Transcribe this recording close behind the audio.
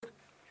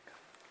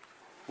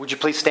Would you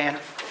please stand?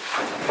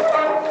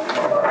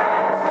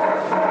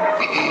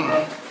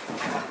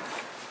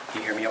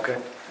 You hear me okay?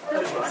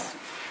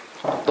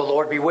 The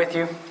Lord be with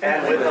you.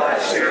 And with thy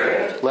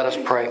spirit. Let us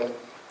pray.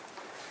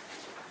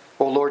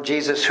 O Lord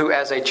Jesus, who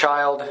as a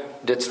child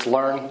didst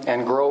learn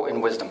and grow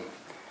in wisdom,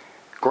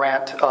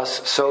 grant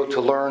us so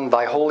to learn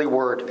thy holy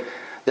word,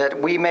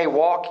 that we may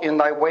walk in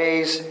thy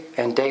ways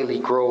and daily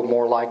grow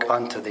more like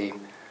unto thee,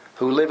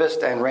 who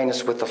livest and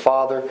reignest with the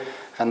Father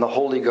and the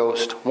Holy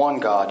Ghost, one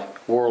God,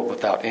 world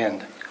without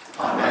end.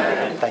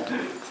 Amen. Thank you.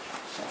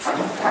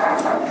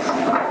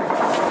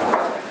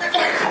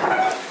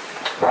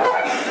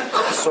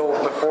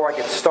 So before I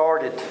get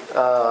started,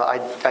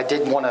 I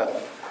did want to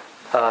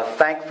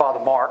thank Father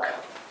Mark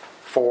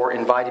for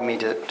inviting me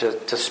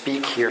to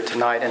speak here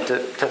tonight, and to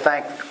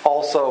thank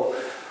also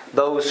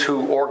those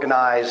who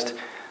organized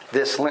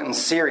this Lenten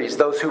series,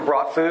 those who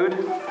brought food.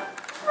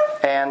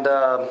 And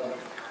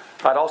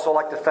I'd also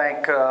like to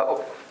thank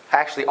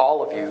actually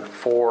all of you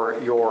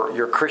for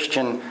your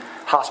Christian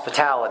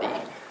hospitality.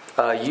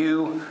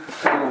 You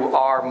who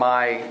are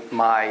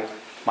my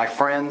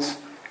friends,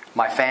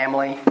 my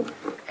family,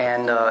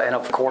 and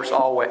of course,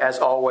 as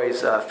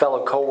always,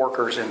 fellow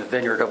co-workers in the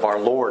vineyard of our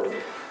Lord.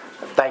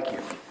 Thank you.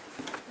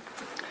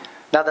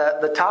 Now,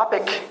 the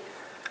topic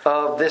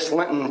of this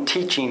Lenten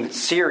teaching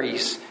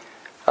series,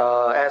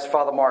 as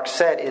Father Mark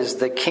said, is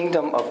the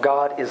kingdom of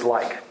God is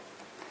like,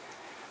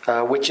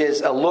 which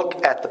is a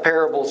look at the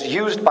parables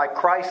used by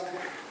Christ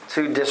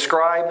to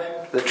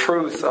describe the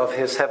truth of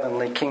his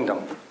heavenly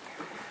kingdom.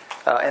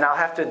 And I'll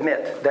have to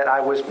admit that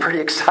I was pretty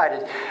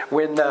excited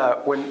when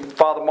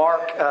Father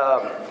Mark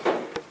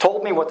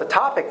told me what the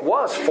topic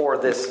was for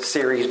this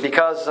series,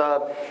 because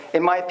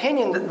in my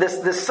opinion,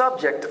 this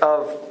subject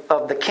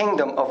of the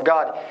kingdom of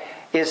God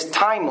is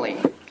timely,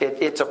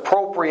 it's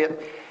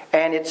appropriate,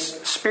 and it's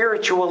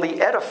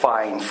spiritually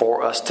edifying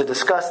for us to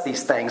discuss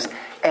these things,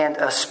 and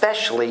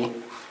especially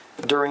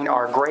during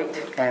our great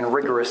and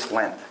rigorous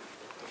Lent.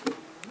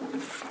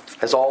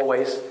 As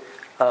always,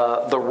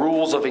 the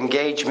rules of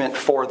engagement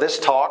for this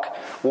talk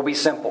will be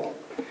simple.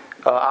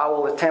 I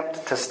will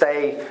attempt to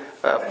stay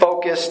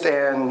focused,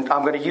 and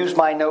I'm going to use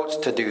my notes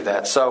to do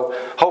that. So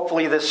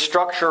hopefully this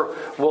structure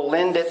will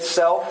lend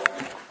itself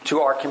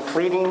to our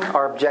completing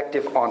our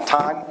objective on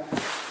time.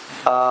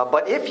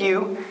 But if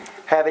you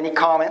have any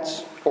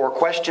comments or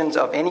questions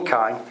of any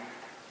kind,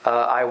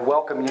 I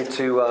welcome you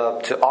to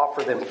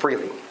offer them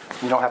freely.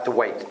 You don't have to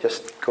wait.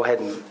 Just go ahead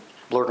and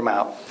blurt them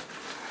out.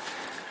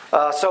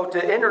 So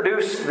to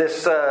introduce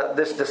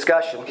this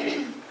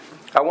discussion,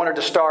 I wanted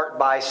to start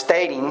by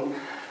stating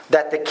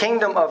that the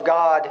kingdom of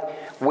God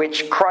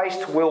which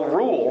Christ will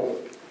rule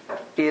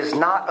is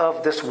not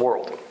of this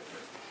world,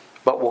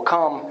 but will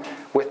come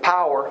with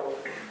power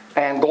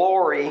and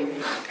glory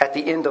at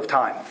the end of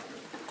time.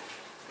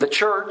 The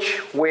church,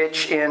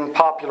 which in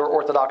popular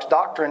Orthodox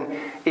doctrine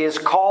is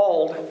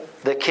called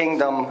the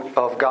kingdom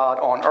of God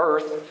on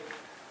earth,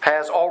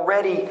 has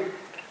already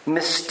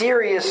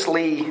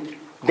mysteriously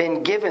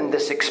been given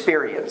this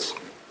experience.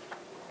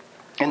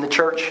 In the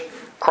church,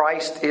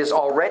 Christ is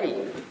already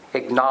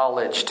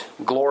acknowledged,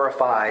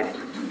 glorified,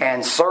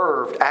 and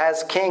served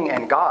as King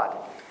and God.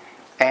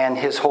 And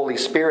His Holy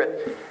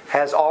Spirit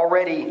has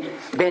already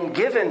been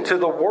given to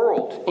the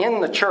world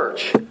in the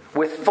church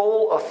with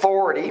full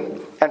authority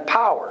and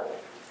power,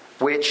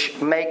 which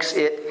makes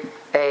it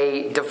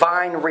a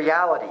divine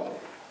reality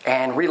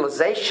and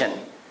realization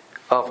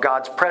of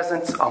God's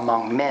presence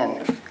among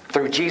men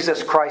through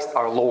Jesus Christ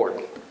our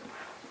Lord.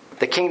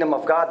 The kingdom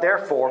of God,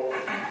 therefore,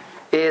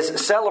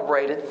 is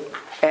celebrated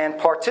and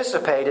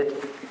participated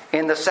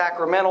in the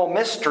sacramental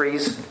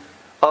mysteries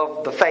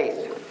of the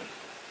faith.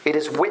 It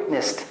is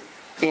witnessed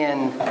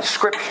in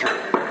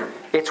Scripture.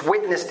 It's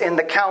witnessed in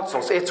the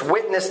councils. It's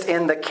witnessed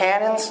in the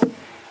canons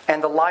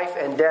and the life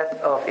and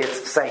death of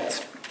its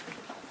saints.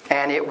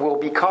 And it will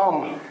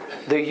become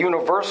the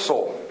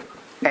universal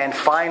and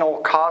final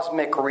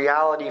cosmic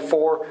reality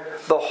for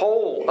the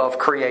whole of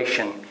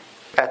creation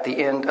at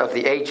the end of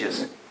the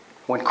ages,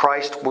 when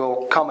Christ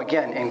will come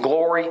again in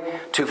glory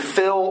to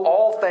fill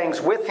all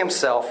things with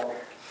Himself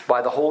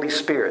by the Holy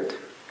Spirit,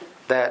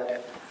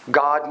 that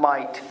God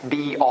might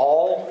be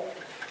all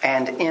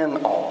and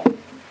in all.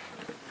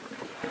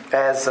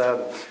 As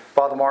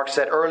Father Mark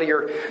said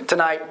earlier,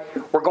 tonight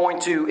we're going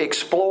to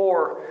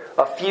explore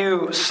a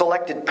few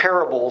selected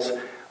parables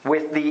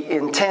with the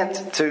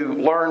intent to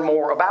learn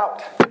more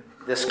about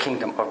this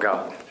kingdom of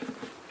God.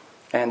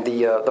 And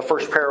the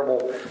first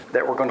parable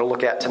that we're going to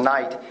look at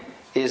tonight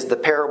is the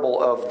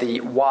parable of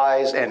the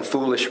wise and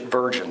foolish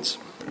virgins.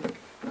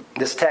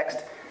 This text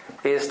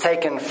is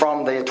taken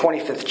from the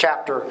 25th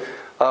chapter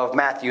of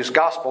Matthew's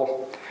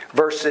Gospel,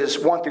 verses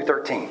 1 through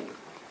 13.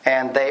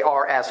 And they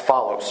are as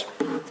follows.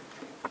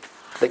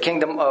 The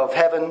kingdom of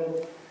heaven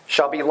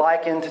shall be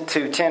likened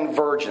to 10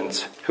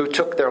 virgins who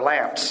took their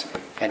lamps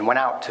and went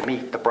out to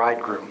meet the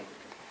bridegroom.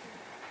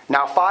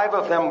 Now 5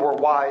 of them were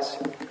wise,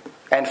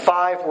 and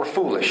 5 were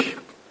foolish.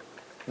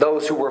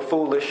 Those who were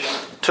foolish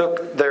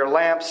took their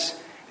lamps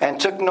and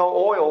took no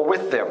oil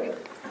with them.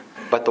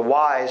 but the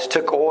wise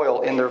took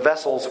oil in their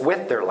vessels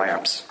with their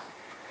lamps.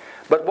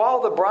 But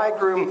while the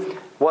bridegroom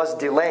was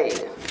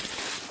delayed,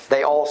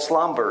 they all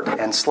slumbered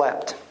and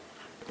slept.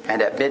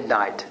 And at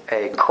midnight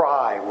a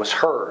cry was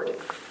heard,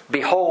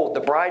 'Behold, the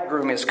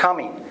bridegroom is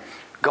coming.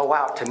 Go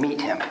out to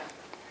meet him.'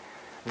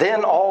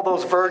 Then all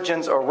those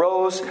virgins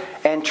arose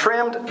and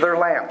trimmed their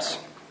lamps.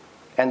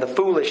 And the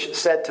foolish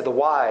said to the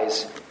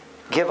wise,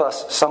 'Give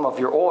us some of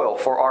your oil,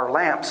 for our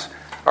lamps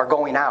are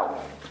going out.'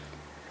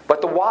 But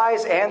the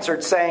wise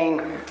answered,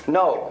 saying,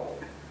 'No,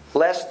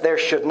 lest there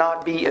should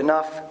not be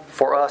enough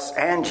for us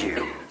and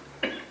you,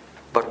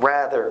 but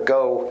rather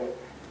go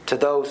to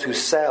those who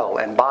sell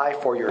and buy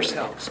for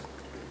yourselves.'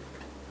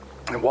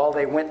 And while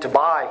they went to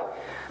buy,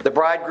 the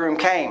bridegroom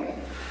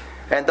came,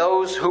 and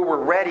those who were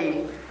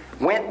ready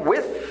went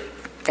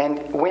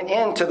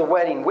into the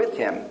wedding with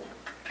him,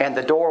 and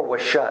the door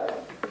was shut.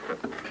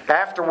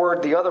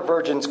 Afterward the other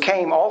virgins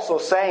came also,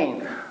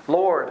 saying,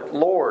 'Lord,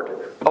 Lord,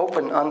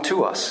 open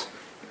unto us.'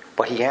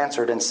 But he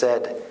answered and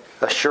said,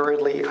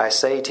 'Assuredly I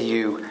say to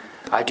you,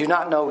 I do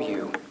not know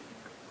you.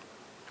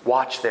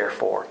 Watch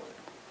therefore,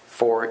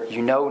 for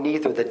you know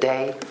neither the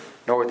day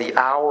nor the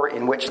hour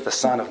in which the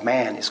Son of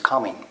Man is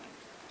coming.'"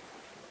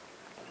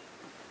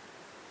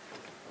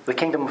 The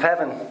kingdom of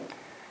heaven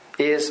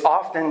is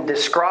often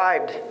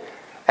described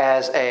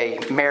as a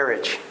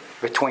marriage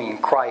between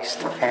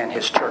Christ and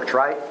his church,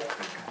 right?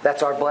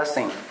 That's our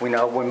blessing, we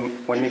know,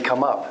 when we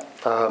come up.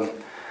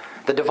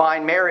 The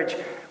divine marriage,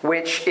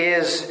 which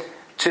is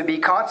to be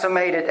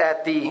consummated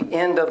at the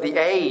end of the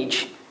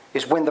age,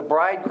 is when the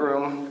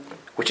bridegroom,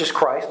 which is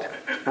Christ,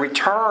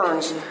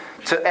 returns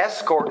to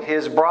escort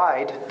his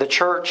bride, the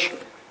church,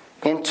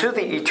 into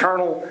the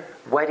eternal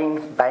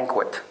wedding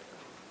banquet.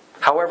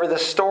 However,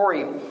 this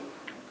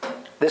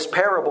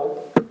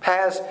parable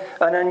has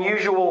an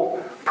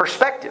unusual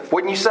perspective,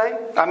 wouldn't you say?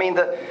 I mean,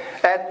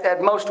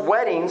 at most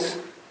weddings,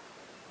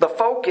 the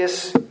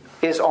focus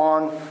is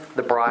on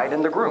the bride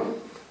and the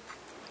groom.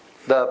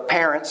 The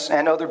parents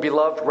and other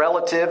beloved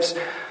relatives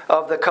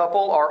of the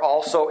couple are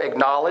also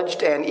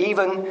acknowledged, and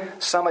even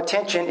some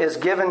attention is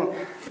given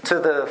to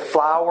the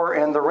flower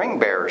and the ring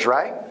bearers,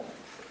 right?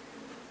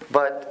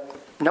 But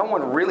no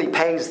one really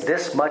pays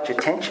this much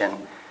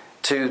attention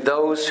to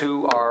those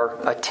who are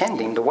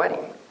attending the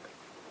wedding.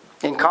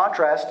 In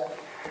contrast,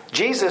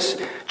 Jesus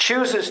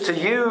chooses to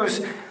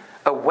use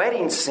a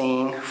wedding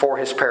scene for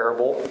his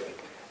parable,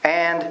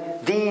 and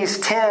these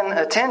 10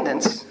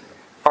 attendants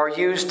are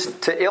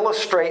used to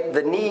illustrate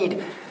the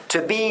need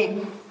to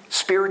be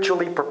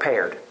spiritually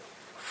prepared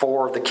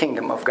for the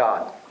kingdom of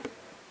God.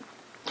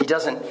 He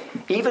doesn't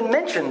even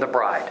mention the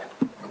bride,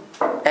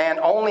 and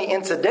only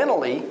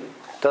incidentally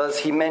does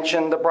he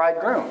mention the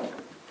bridegroom.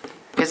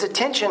 His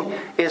attention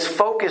is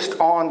focused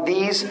on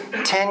these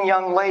 10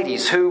 young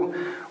ladies who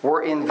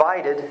were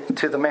invited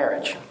to the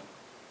marriage.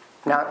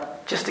 Now,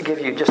 just to give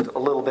you just a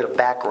little bit of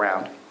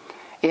background,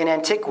 in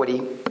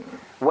antiquity,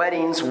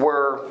 weddings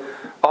were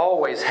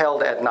always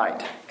held at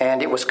night,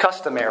 and it was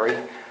customary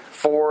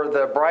for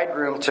the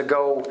bridegroom to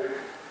go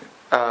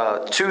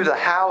to the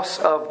house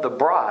of the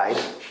bride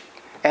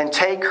and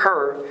take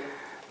her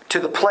to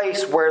the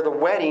place where the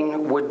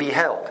wedding would be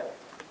held.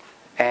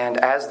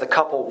 And as the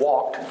couple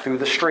walked through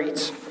the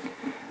streets,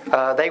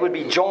 they would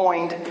be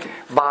joined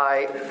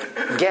by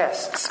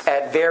guests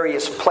at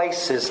various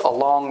places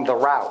along the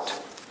route.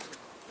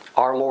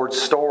 Our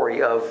Lord's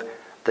story of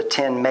the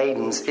 10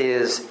 maidens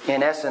is,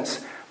 in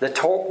essence,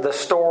 the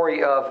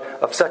story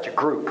of such a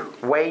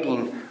group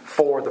waiting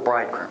for the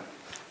bridegroom.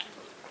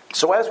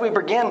 So as we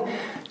begin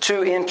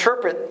to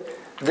interpret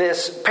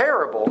this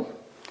parable,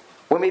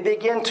 when we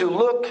begin to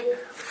look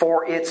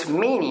for its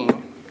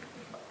meaning,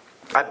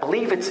 I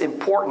believe it's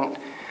important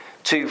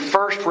to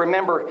first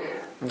remember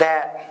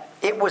that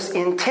it was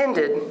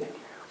intended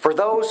for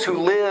those who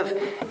live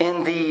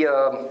in the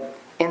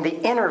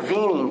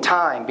intervening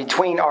time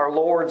between our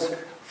Lord's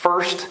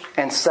first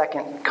and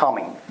second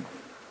coming.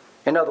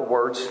 In other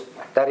words,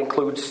 that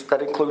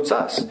includes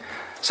us.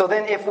 So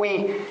then if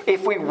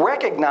we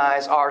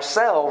recognize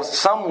ourselves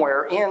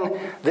somewhere in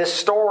this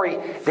story,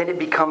 then it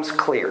becomes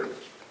clear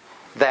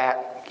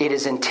that it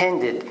is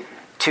intended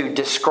to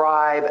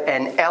describe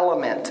an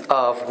element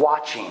of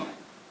watching,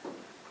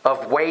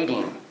 of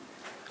waiting,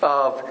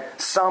 of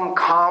some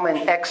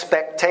common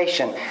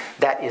expectation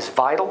that is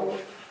vital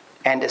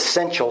and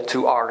essential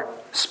to our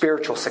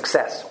spiritual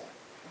success.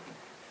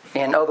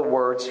 In other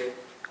words,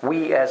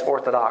 we as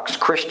Orthodox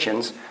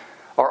Christians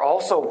are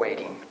also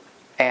waiting.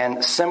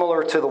 And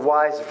similar to the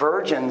wise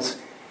virgins,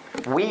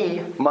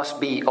 we must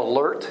be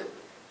alert,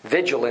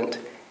 vigilant,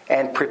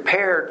 and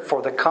prepared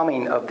for the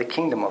coming of the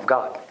kingdom of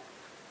God.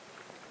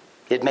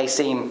 It may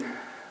seem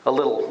a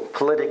little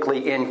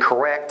politically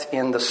incorrect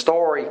in the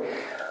story,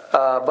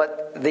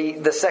 but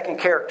the second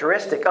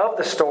characteristic of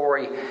the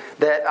story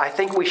that I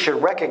think we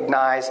should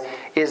recognize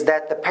is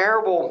that the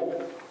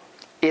parable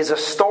is a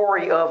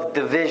story of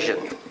division,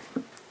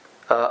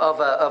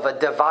 of a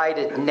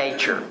divided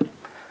nature.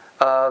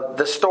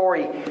 The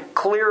story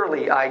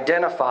clearly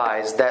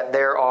identifies that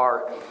there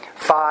are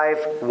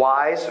 5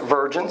 wise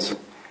virgins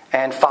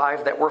and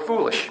 5 that were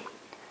foolish.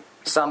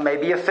 Some may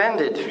be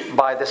offended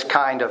by this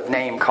kind of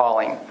name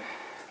calling.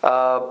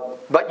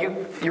 But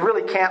you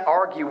really can't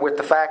argue with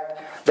the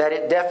fact that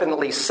it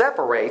definitely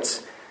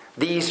separates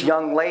these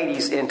young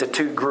ladies into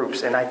 2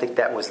 groups, and I think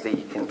that was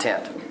the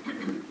intent.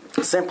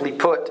 Simply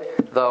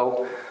put,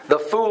 though, the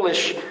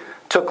foolish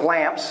took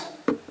lamps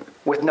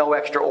with no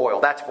extra oil.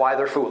 That's why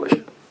they're foolish.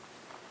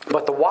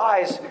 But the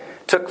wise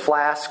took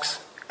flasks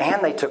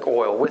and they took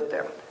oil with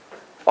them.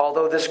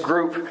 Although this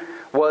group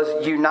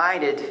was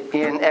united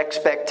in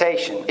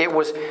expectation, it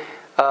was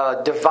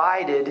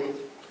divided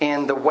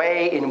in the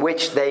way in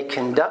which they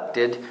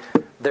conducted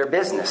their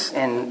business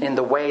and in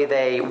the way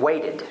they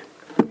waited.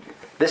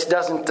 This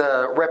doesn't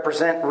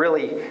represent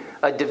really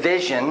a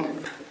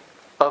division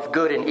of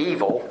good and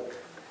evil.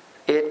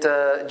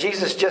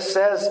 Jesus just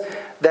says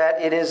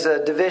that it is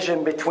a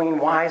division between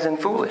wise and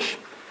foolish.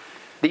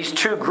 These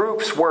 2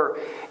 groups were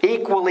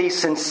equally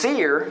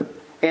sincere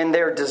in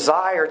their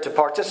desire to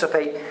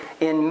participate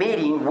in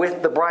meeting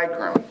with the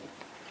bridegroom.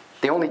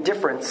 The only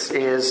difference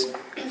is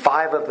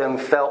 5 of them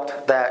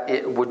felt that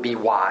it would be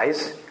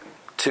wise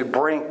to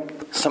bring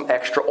some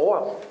extra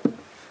oil.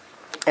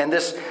 And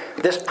this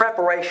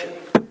preparation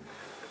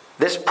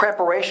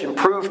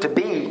proved to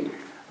be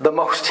the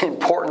most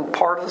important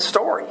part of the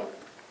story.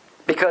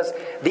 Because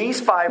these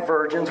 5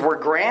 virgins were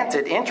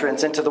granted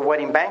entrance into the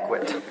wedding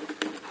banquet.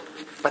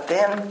 But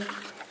then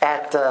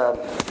at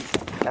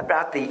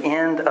about the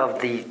end of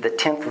the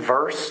 10th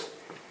verse,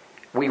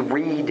 we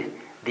read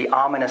the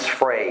ominous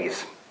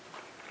phrase,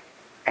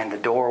 "And the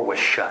door was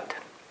shut."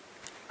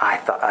 I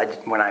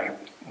thought when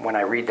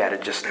I read that,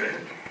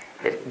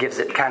 it gives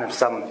it kind of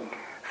some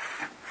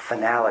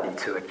finality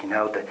to it. You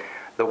know,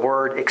 the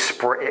word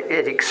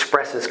it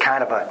expresses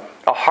kind of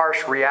a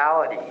harsh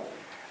reality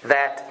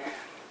that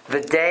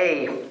the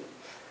day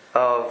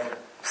of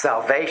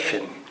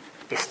salvation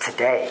is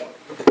today.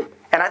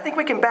 And I think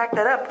we can back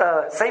that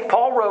up. St.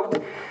 Paul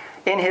wrote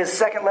in his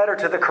second letter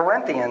to the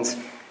Corinthians,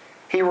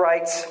 he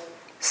writes,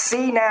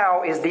 "See,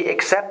 now is the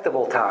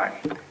acceptable time.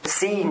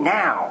 See,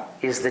 now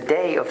is the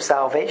day of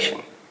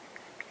salvation.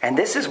 And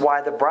this is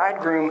why the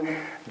bridegroom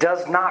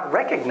does not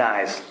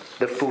recognize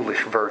the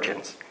foolish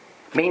virgins."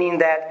 Meaning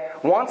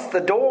that once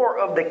the door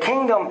of the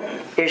kingdom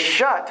is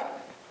shut,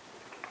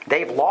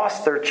 they've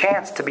lost their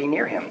chance to be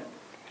near him.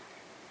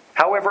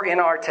 However, in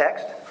our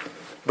text,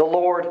 the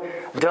Lord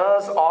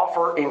does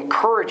offer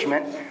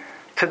encouragement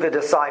to the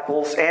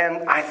disciples,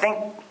 and I think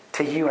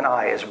to you and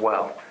I as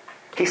well.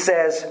 He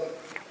says,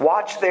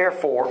 "Watch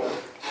therefore,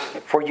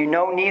 for you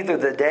know neither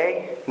the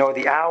day nor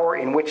the hour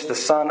in which the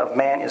Son of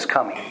Man is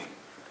coming."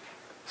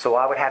 So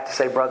I would have to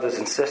say, brothers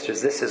and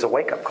sisters, this is a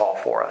wake-up call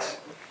for us.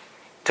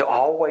 To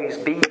always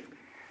be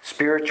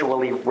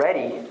spiritually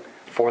ready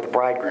for the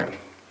bridegroom.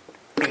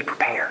 Be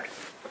prepared.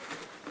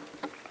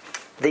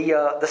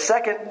 The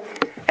second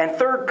and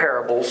third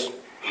parables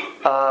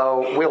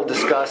we'll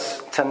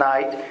discuss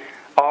tonight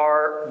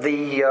are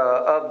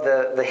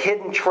the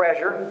hidden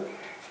treasure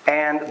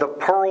and the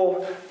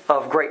pearl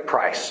of great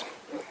price,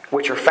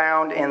 which are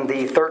found in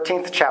the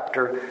 13th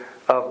chapter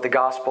of the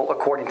Gospel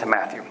according to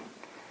Matthew.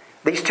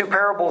 These 2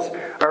 parables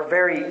are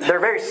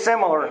very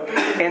similar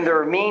in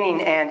their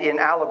meaning and in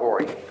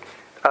allegory.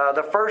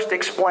 The first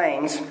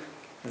explains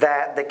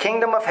that the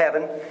kingdom of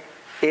heaven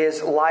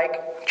is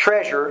like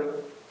treasure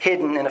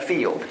hidden in a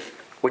field,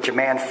 which a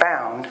man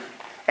found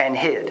and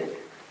hid.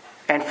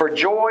 And for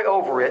joy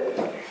over it,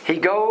 he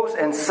goes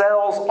and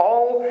sells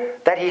all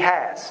that he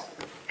has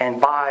and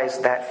buys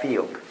that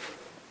field.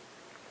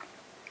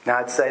 Now,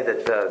 I'd say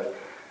that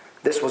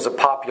this was a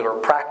popular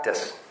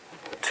practice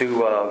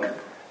to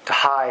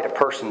hide a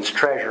person's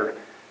treasure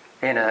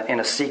in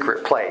a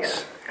secret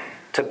place,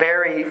 to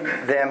bury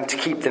them, to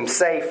keep them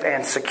safe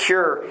and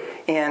secure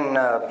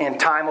in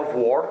time of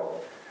war,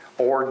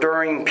 or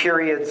during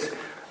periods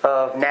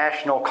of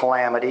national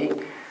calamity,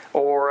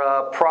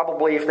 or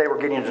probably if they were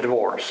getting a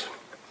divorce,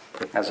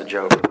 as a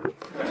joke.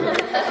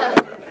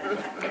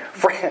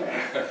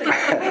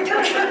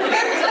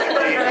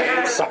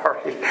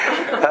 Sorry.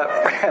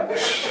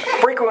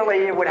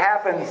 Frequently it would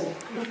happen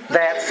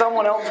that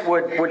someone else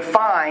would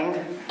find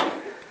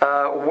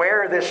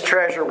where this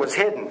treasure was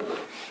hidden,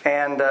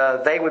 and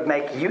they would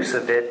make use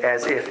of it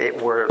as if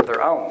it were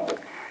their own.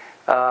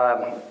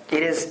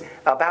 It is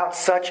about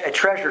such a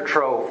treasure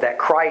trove that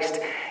Christ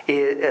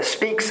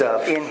speaks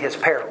of in his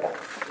parable.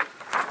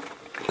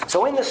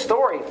 So in this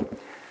story,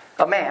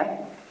 a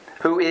man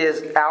who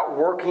is out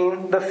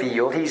working the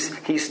field,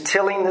 he's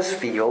tilling this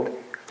field,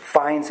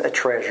 finds a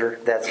treasure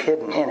that's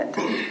hidden in it.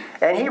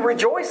 And he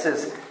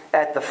rejoices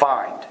at the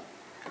find.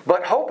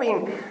 But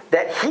hoping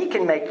that he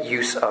can make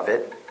use of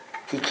it,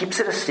 he keeps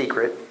it a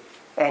secret,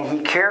 and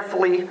he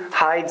carefully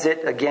hides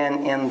it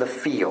again in the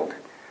field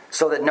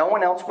so that no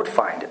one else would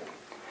find it.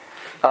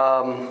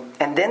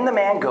 And then the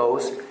man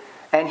goes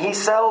and he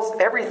sells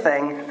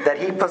everything that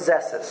he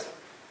possesses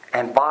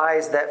and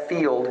buys that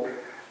field,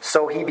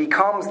 so he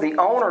becomes the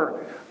owner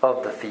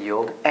of the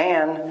field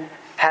and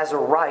has a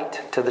right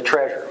to the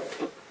treasure.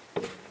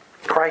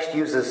 Christ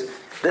uses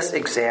this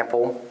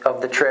example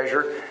of the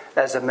treasure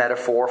as a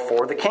metaphor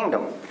for the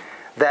kingdom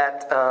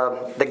that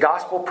the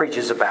gospel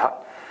preaches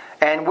about,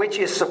 and which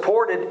is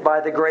supported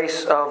by the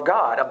grace of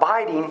God,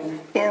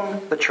 abiding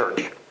in the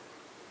church.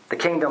 The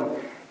kingdom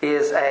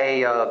is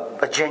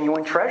a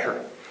genuine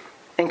treasure.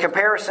 In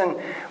comparison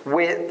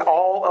with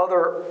all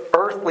other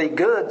earthly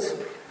goods,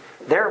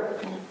 they're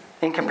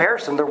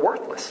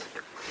worthless.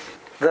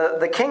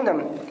 The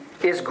kingdom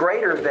is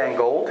greater than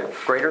gold,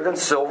 greater than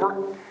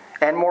silver,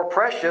 and more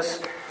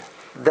precious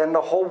than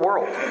the whole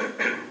world.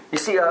 You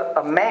see,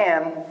 a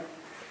man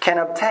can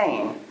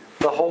obtain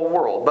the whole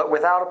world, but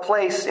without a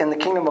place in the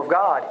kingdom of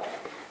God,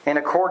 in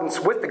accordance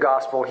with the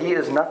gospel, he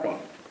is nothing.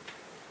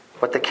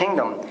 But the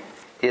kingdom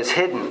is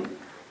hidden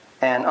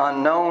and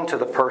unknown to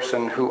the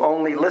person who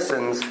only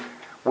listens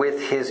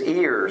with his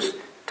ears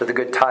to the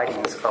good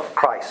tidings of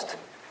Christ,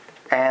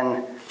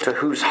 and to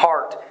whose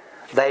heart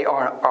they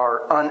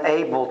are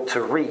unable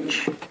to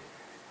reach.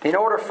 In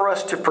order for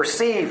us to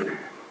perceive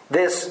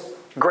this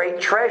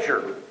great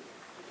treasure,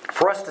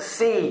 for us to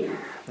see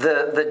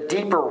the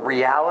deeper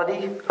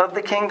reality of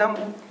the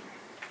kingdom,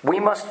 we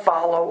must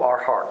follow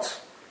our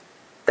hearts.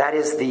 That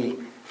is the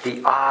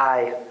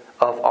eye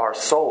of our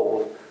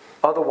soul,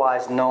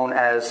 otherwise known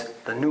as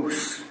the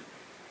nous,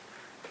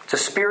 to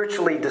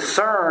spiritually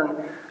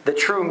discern the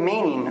true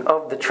meaning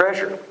of the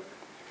treasure.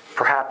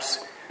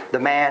 Perhaps the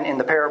man in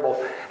the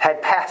parable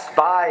had passed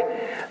by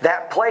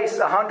that place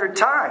 100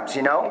 times,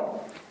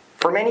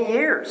 for many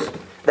years.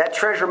 That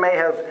treasure may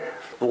have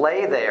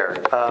lay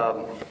there,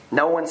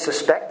 no one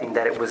suspecting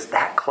that it was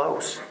that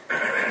close,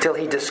 till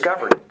he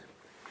discovered it.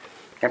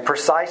 And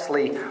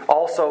precisely,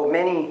 also,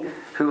 many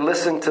who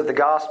listen to the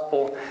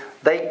gospel,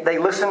 they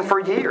listen for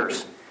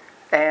years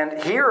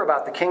and hear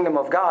about the kingdom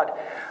of God,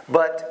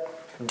 but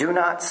do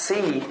not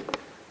see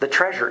the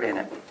treasure in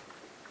it.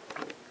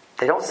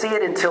 They don't see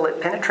it until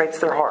it penetrates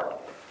their heart.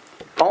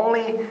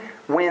 Only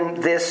when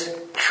this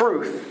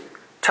truth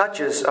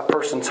touches a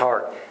person's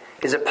heart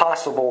is it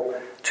possible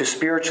to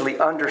spiritually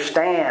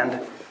understand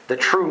the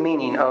true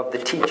meaning of the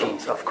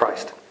teachings of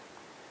Christ.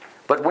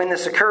 But when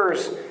this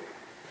occurs,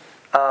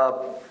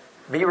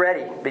 be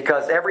ready,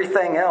 because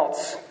everything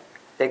else,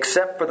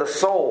 except for the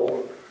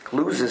soul,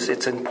 loses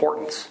its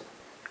importance.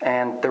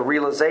 And the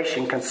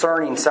realization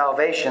concerning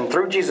salvation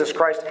through Jesus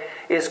Christ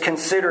is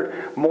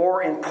considered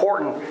more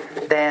important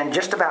than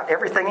just about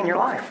everything in your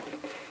life.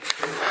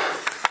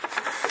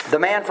 The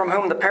man from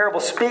whom the parable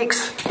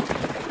speaks,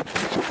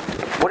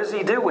 what does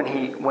he do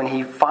when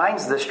he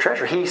finds this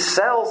treasure? He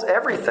sells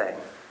everything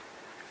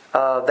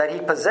that he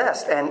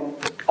possessed, and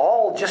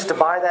all just to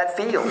buy that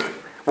field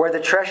where the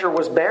treasure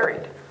was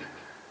buried.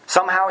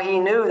 Somehow he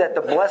knew that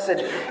the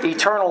blessed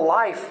eternal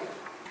life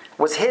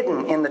was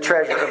hidden in the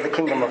treasure of the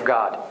kingdom of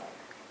God.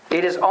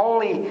 It is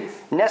only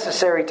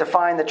necessary to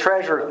find the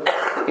treasure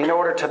in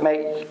order to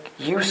make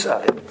use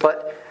of it.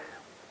 But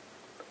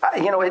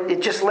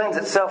it just lends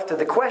itself to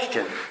the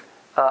question.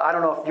 I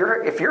don't know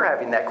if you're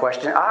having that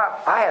question.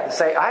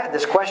 I had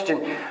this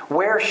question: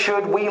 where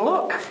should we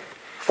look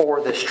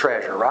for this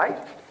treasure? Right?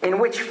 In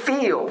which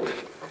field?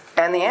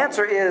 And the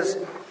answer is,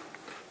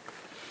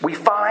 we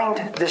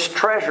find this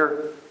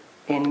treasure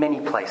in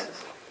many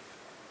places.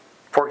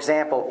 For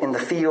example, in the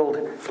field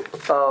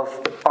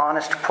of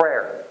honest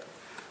prayer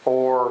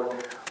or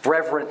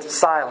reverent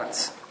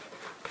silence,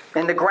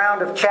 in the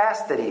ground of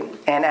chastity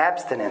and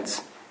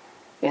abstinence,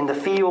 in the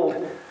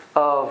field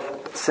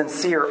of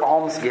sincere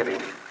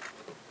almsgiving.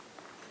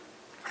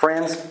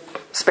 Friends,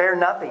 spare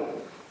nothing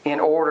in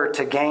order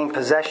to gain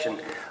possession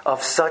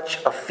of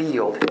such a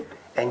field,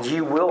 and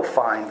you will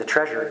find the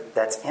treasure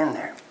that's in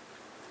there.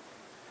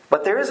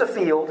 But there is a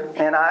field,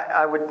 and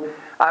I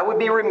would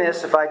be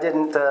remiss if I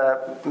didn't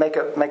make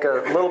a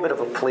little bit of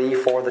a plea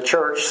for the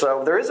church.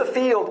 So there is a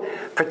field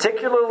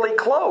particularly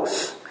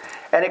close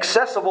and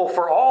accessible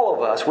for all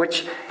of us,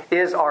 which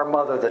is our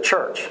mother, the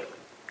church.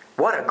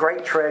 What a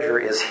great treasure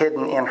is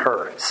hidden in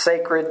her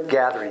sacred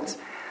gatherings,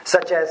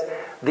 such as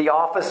the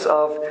office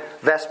of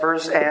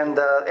Vespers and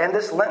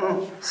this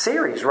Lenten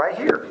series right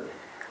here.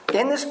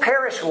 In this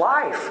parish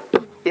life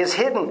is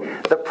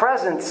hidden the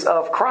presence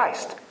of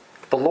Christ,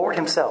 the Lord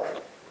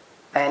Himself.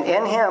 And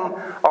in Him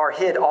are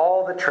hid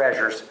all the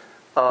treasures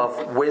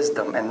of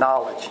wisdom and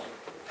knowledge,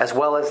 as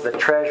well as the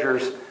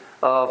treasures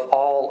of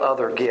all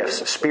other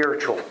gifts,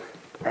 spiritual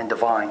and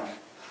divine.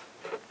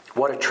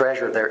 What a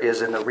treasure there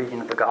is in the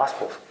reading of the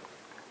Gospels.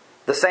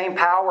 The same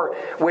power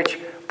which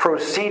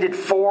proceeded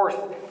forth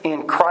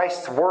in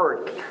Christ's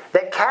Word,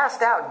 that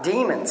cast out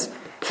demons,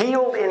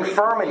 healed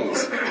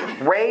infirmities,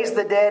 raised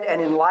the dead,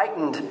 and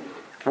enlightened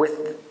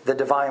with the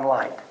divine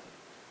light.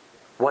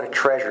 What a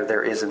treasure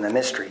there is in the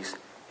mysteries,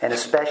 and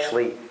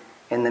especially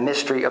in the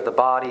mystery of the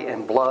body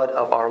and blood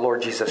of our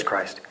Lord Jesus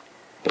Christ.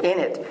 In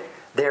it,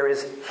 there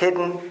is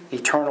hidden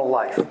eternal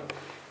life,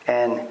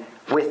 and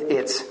with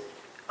its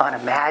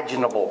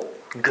unimaginable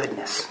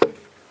goodness.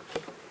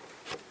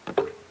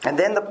 And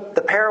then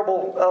the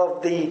parable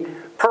of the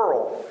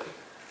pearl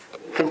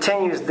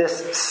continues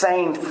this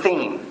same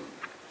theme.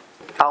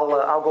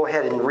 I'll go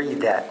ahead and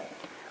read that.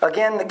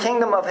 Again, the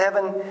kingdom of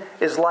heaven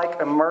is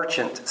like a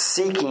merchant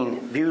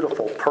seeking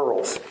beautiful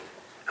pearls,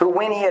 who,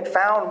 when he had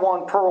found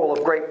one pearl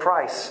of great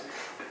price,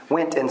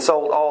 went and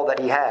sold all that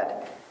he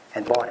had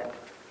and bought it.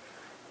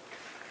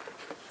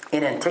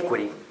 In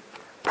antiquity,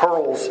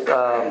 pearls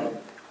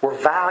were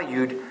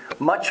valued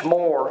much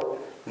more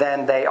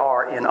than they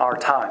are in our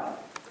time.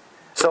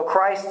 So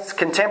Christ's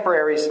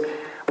contemporaries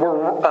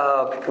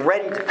were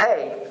ready to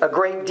pay a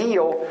great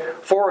deal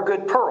for a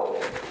good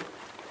pearl.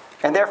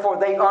 And therefore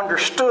they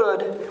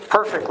understood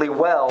perfectly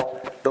well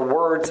the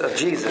words of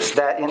Jesus,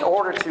 that in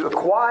order to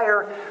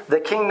acquire the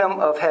kingdom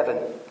of heaven,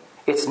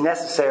 it's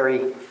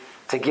necessary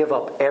to give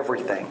up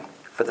everything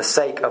for the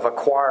sake of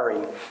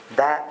acquiring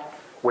that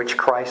which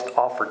Christ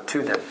offered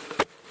to them.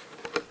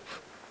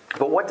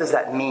 But what does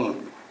that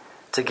mean,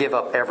 to give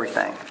up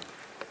everything?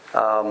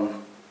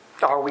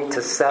 Are we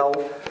to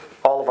sell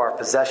all of our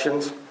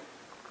possessions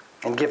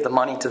and give the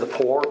money to the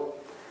poor?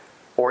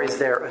 Or is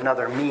there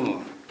another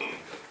meaning?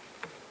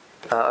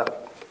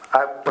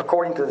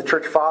 According to the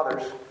church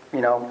fathers,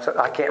 so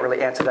I can't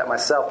really answer that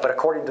myself, but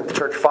according to the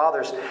church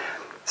fathers,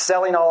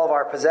 selling all of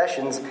our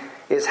possessions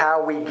is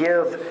how we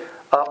give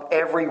up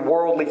every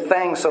worldly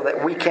thing so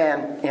that we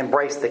can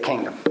embrace the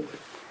kingdom.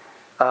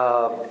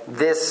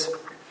 This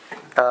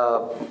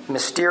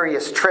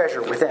mysterious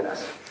treasure within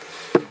us.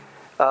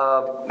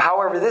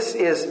 However, this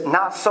is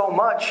not so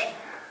much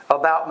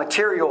about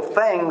material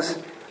things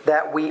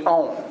that we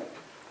own.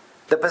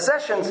 The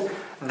possessions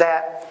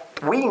that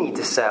we need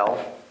to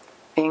sell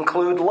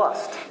include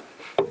lust,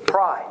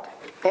 pride,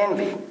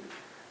 envy,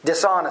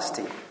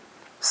 dishonesty,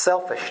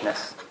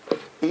 selfishness,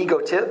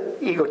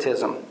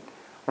 egotism,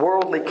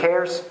 worldly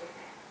cares,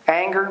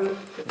 anger,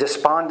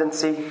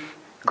 despondency,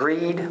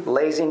 greed,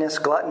 laziness,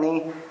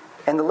 gluttony,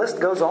 and the list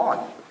goes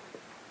on.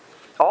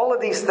 All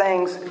of these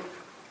things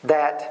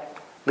that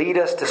lead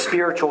us to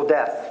spiritual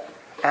death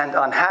and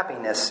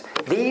unhappiness,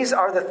 these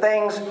are the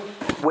things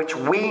which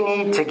we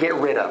need to get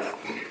rid of.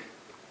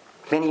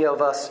 Many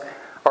of us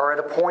are at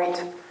a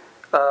point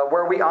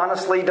where we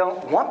honestly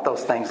don't want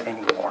those things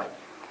anymore.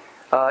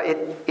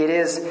 It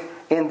is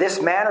in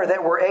this manner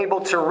that we're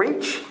able to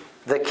reach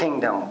the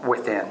kingdom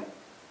within.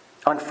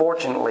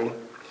 Unfortunately,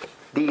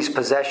 these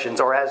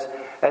possessions, or as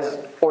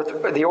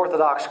the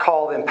Orthodox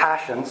call them,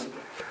 passions,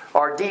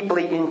 are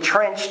deeply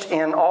entrenched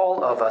in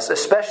all of us,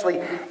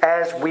 especially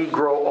as we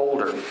grow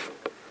older.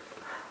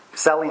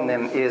 Selling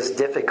them is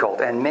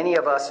difficult, and many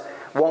of us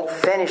won't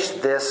finish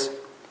this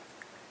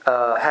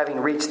having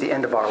reached the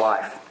end of our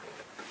life.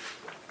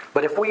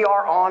 But if we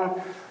are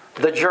on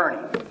the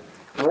journey,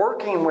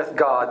 working with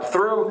God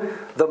through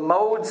the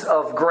modes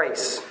of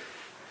grace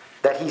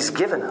that He's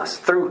given us,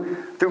 through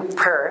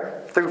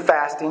prayer, through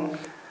fasting,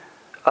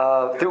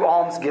 through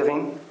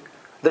almsgiving,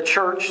 the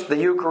church, the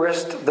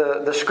Eucharist,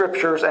 the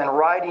scriptures and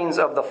writings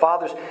of the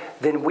fathers,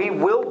 then we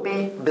will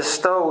be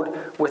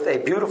bestowed with a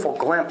beautiful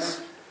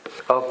glimpse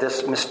of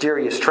this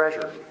mysterious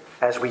treasure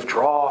as we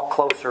draw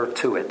closer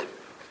to it.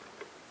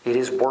 It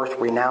is worth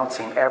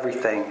renouncing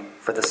everything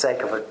for the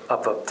sake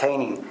of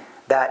obtaining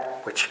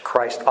that which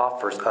Christ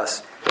offers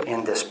us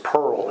in this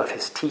pearl of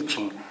His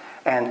teaching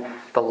and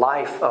the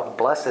life of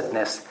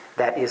blessedness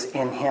that is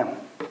in Him.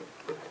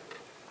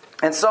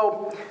 And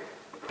so,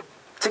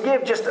 to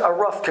give just a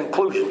rough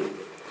conclusion,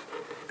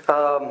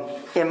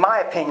 in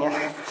my opinion,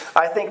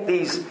 I think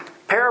these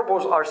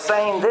parables are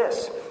saying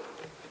this: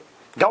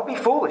 don't be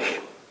foolish.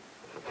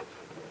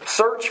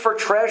 Search for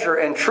treasure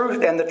and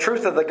truth and the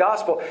truth of the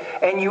gospel.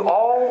 And you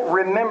all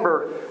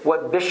remember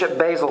what Bishop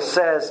Basil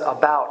says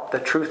about the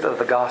truth of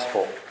the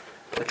gospel.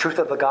 The truth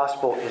of the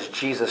gospel is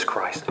Jesus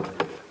Christ.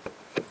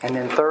 And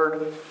then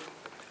third,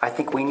 I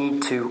think we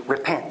need to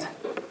repent.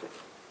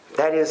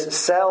 That is,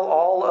 sell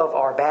all of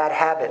our bad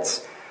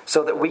habits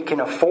so that we can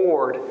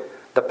afford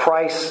the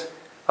price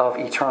of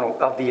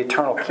the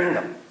eternal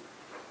kingdom.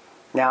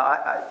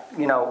 Now,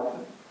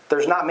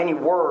 there's not many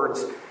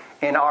words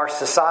in our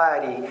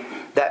society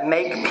that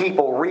make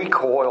people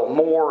recoil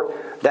more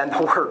than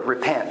the word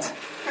repent,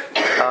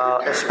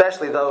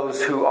 especially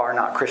those who are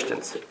not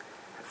Christians.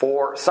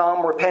 For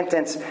some,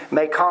 repentance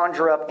may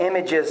conjure up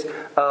images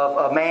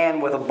of a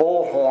man with a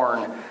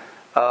bullhorn,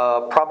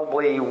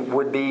 probably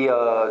would be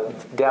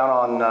down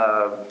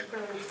on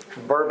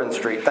Bourbon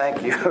Street,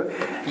 thank you,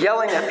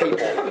 yelling at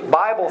people,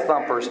 Bible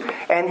thumpers,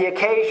 and the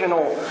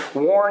occasional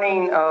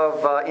warning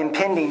of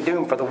impending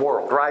doom for the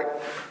world, right?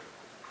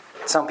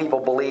 Some people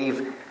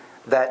believe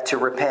that to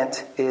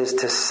repent is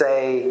to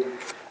say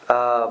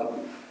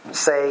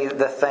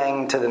the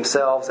thing to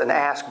themselves and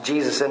ask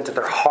Jesus into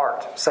their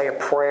heart. Say a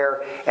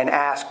prayer and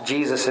ask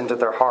Jesus into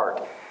their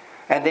heart.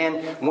 And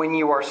then when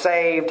you are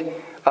saved,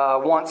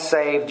 once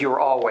saved, you are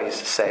always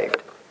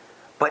saved.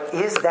 But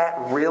is that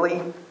really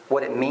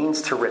what it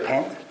means to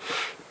repent?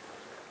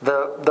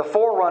 The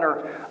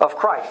forerunner of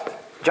Christ,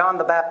 John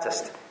the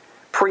Baptist,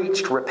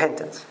 preached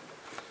repentance.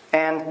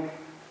 And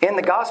in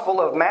the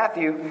Gospel of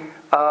Matthew,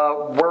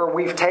 where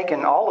we've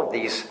taken all of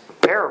these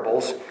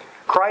parables,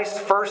 Christ's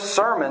first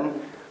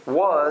sermon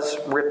was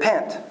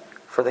repent,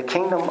 for the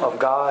kingdom of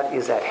God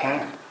is at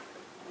hand.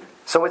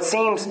 So it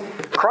seems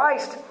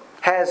Christ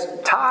has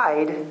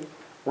tied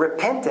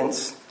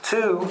repentance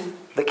to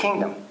the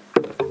kingdom.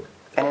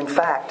 And in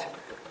fact,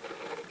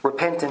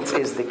 repentance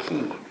is the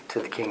key to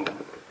the kingdom.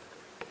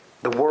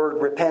 The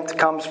word repent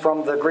comes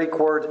from the Greek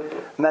word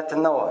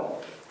metanoia,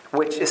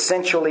 which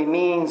essentially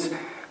means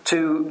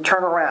to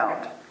turn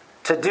around,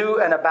 to do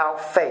an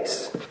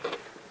about-face.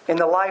 In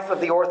the life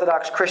of the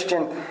Orthodox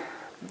Christian,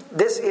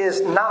 this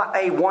is not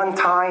a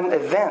one-time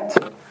event.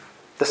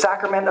 The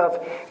sacrament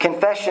of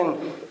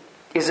confession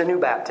is a new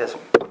baptism.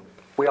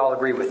 We all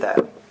agree with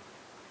that.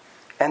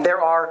 And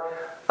there are,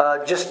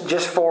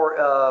 just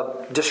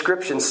for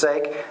description's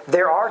sake,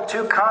 there are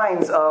two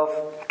kinds of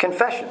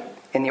confession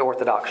in the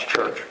Orthodox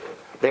Church.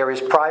 There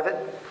is private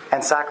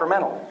and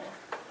sacramental.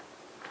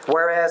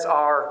 Whereas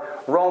our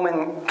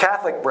Roman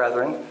Catholic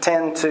brethren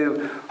tend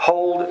to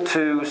hold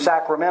to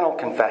sacramental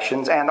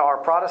confessions, and our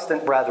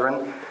Protestant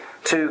brethren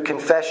to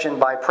confession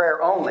by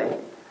prayer only,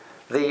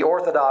 the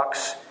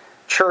Orthodox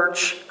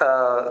Church,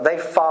 they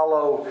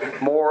follow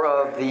more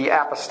of the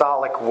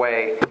apostolic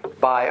way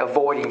by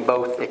avoiding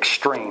both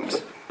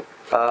extremes.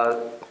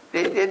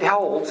 It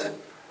holds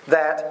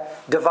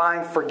that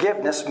divine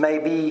forgiveness may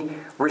be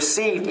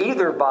received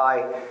either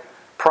by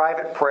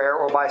private prayer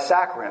or by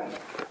sacrament.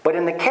 But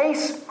in the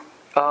case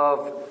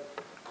of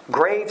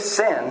grave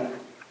sin,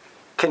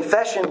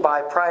 confession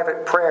by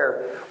private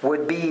prayer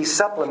would be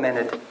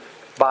supplemented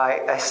by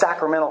a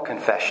sacramental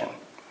confession.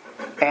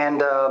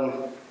 And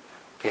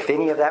if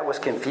any of that was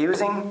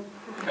confusing,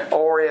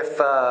 or if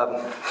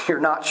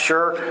you're not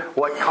sure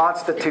what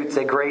constitutes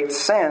a great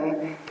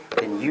sin,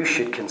 then you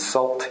should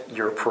consult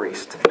your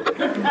priest.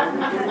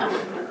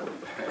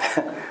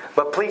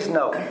 But please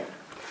note,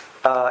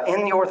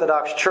 in the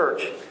Orthodox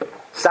Church,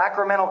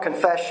 sacramental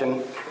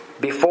confession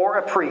before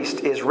a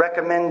priest is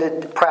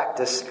recommended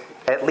practice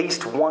at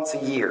least once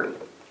a year.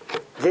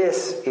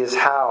 This is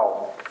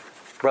how,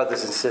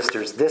 brothers and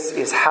sisters, this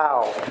is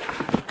how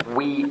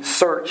we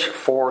search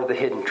for the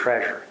hidden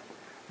treasure.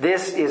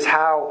 This is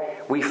how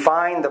we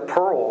find the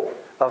pearl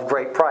of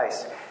great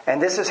price. And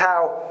this is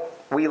how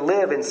we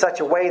live in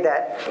such a way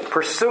that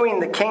pursuing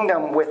the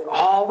kingdom with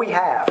all we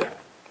have,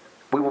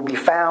 we will be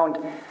found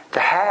to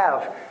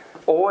have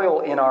oil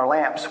in our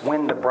lamps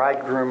when the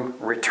bridegroom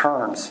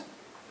returns.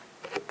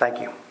 Thank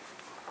you.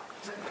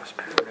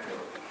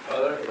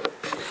 Father?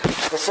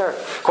 Yes, sir.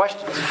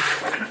 Questions?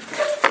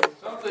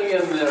 Something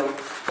in the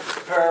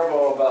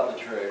parable about the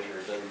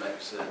treasure doesn't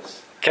make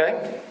sense.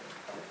 Okay.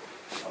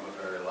 I'm a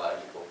very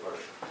logical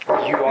person.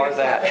 You are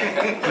that.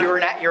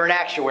 You're an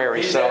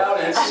actuary. He's so out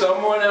in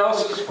someone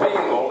else's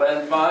field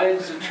and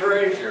finds the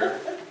treasure,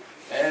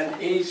 and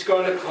he's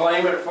going to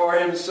claim it for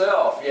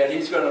himself. Yet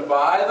he's going to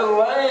buy the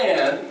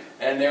land,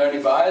 and then when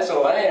he buys the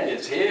land,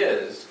 it's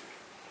his.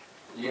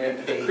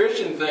 The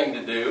Christian thing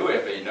to do,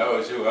 if he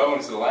knows who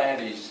owns the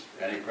land,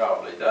 and he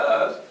probably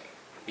does,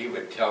 he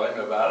would tell him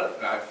about it.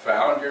 And I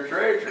found your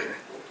treasure.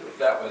 If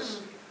that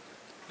was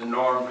the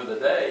norm for the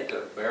day,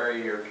 to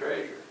bury your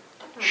treasure.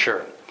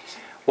 Sure.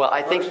 Well,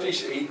 I think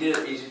First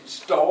he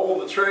stole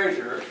the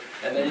treasure,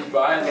 and then he's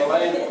buying the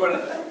land and putting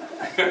it.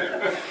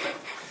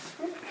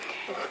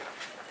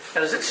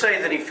 Now, does it say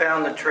that he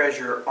found the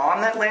treasure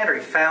on that land, or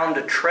he found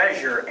a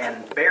treasure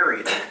and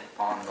buried it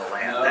on the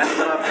land? No, that's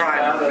what I'm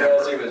trying to remember.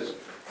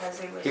 As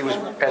he was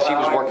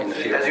working the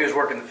field. As he was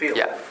working the field.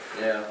 Yeah.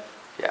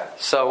 Yeah.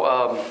 So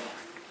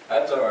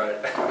that's all right.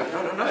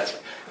 No.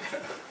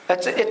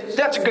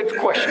 that's a good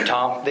question,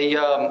 Tom. We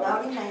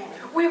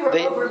were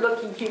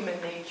overlooking human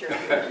nature.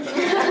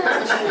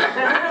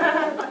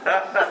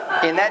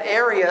 In that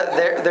area,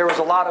 there was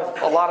a lot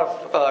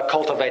of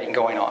cultivating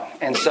going on,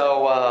 and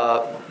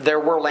so there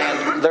were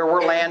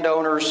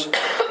landowners,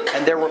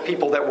 and there were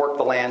people that worked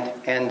the land,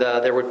 and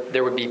there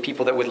would be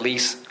people that would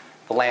lease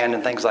the land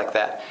and things like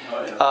that.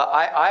 Oh, yeah.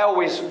 I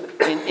always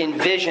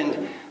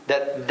envisioned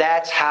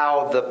that's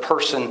how the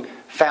person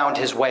found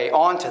his way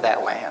onto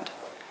that land.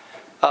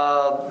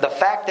 The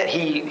fact that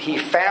he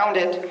found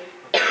it,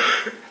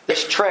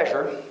 this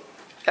treasure,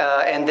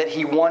 and that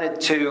he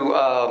wanted to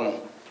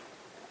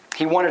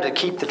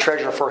keep the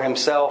treasure for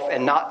himself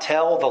and not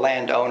tell the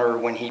landowner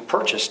when he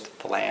purchased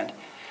the land.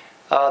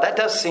 That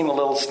does seem a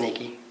little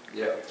sneaky.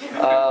 Yeah.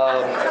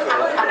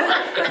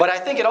 But I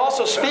think it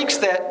also speaks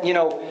that,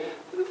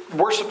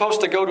 we're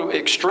supposed to go to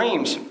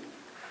extremes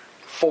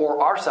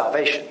for our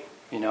salvation,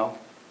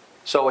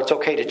 So it's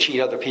okay to cheat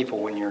other people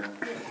when you're...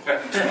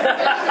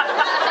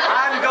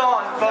 I'm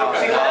gone, folks.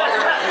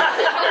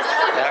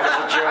 That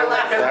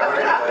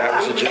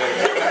was a joke.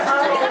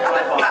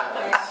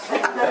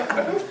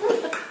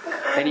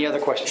 Any other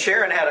questions?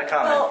 Sharon had a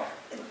comment.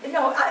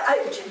 Well,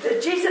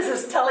 Jesus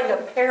is telling a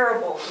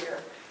parable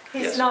here.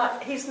 He's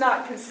Yes.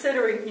 not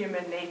considering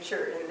human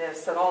nature in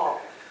this at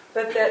all.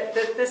 But that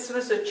this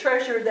was a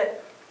treasure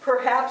that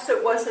perhaps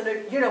it wasn't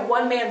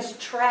one man's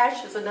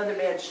trash is another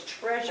man's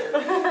treasure.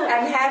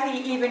 And had he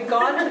even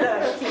gone to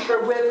the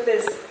keeper with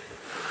this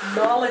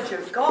knowledge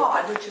of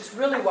God, which is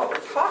really what we're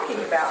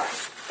talking about,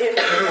 it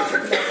wouldn't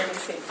have meant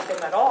anything to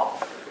them at all.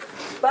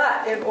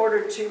 But in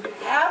order to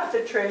have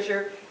the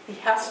treasure, he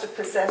has to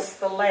possess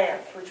the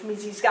land, which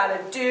means he's got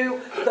to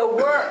do the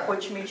work,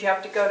 which means you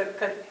have to go to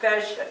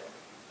confession.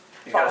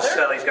 He's got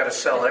to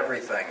sell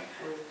everything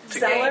to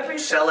Sell gain. everything?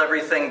 Sell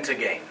everything to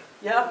gain.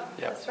 Yep,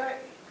 that's right.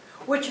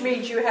 Which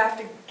means you have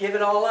to give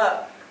it all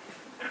up.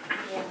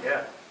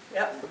 Yeah.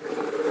 Yep.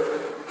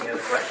 Any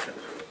other questions?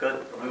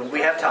 Good.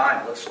 We have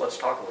time. Let's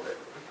talk a little bit.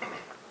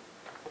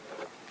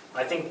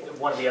 I think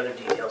one of the other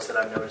details that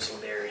I'm noticing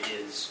there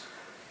is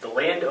the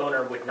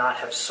landowner would not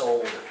have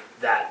sold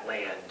that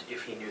land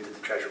if he knew that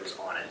the treasure was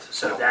on it.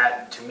 So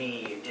that, to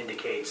me,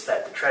 indicates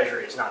that the treasure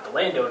is not the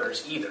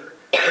landowner's either.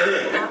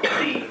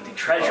 The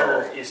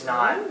treasure is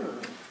not...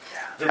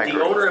 The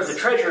owner of the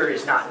treasure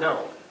is not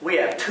known. We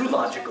have two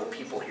logical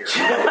people here.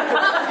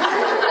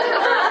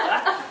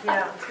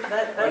 Yeah.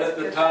 But at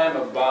the time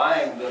of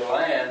buying the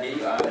land,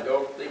 I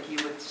don't think he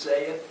would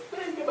say a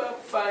thing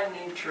about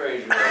finding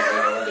treasure.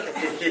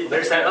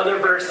 There's that other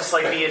verse that's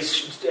like, be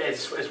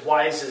as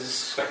wise as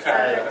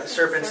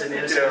serpents and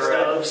innocent as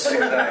doves.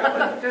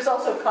 Exactly. There's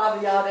also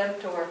caveat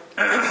emptor.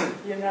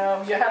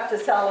 You have to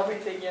sell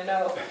everything you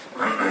know.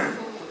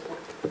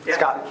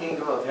 Scott. The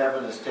kingdom of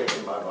heaven is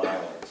taken by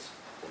violence.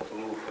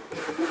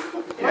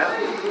 Yeah,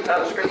 it's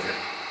out of Scripture.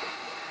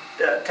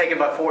 Taken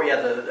by force.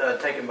 Yeah,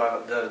 taken by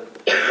the.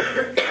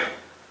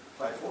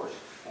 By force.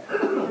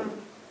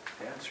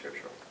 Yeah, it's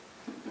scriptural.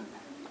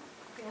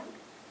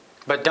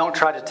 But don't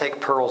try to take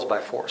pearls by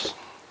force.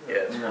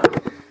 Yes. No.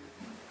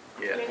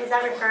 Yeah. I mean, is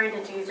that referring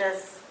to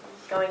Jesus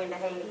going into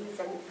Hades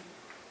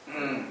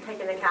and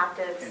taking the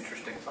captives?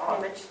 Interesting thought.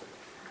 Pretty much.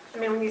 I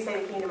mean, when you say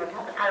the kingdom of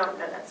heaven, I don't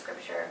know that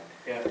scripture.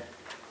 Yeah. Is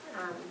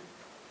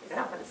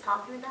that what it's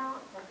talking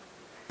about?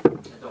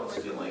 And don't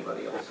steal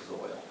anybody else's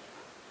oil.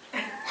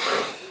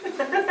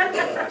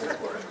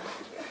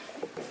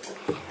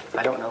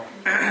 I don't know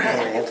the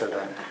answer to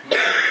that.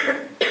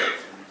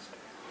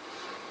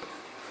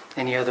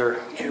 Any other?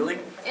 Julie?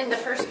 In the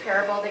first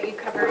parable that you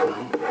covered,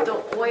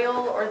 the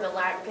oil or the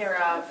lack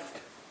thereof,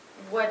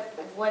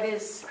 what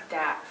is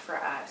that for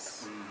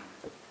us?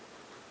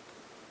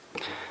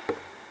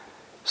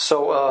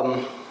 So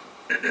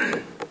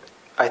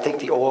I think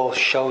the oil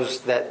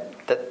shows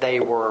that they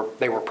were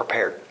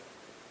prepared,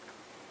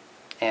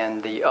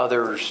 and the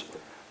others,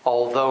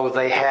 although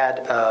they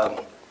had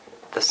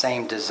the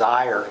same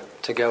desire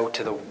to go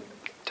to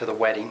the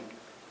wedding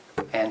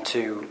and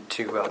to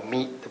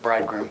meet the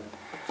bridegroom,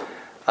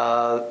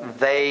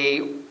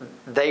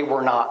 they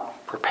were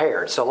not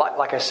prepared. So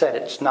like I said,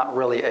 it's not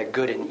really a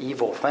good and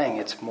evil thing.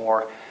 It's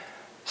more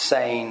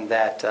saying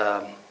that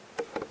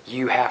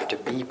you have to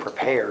be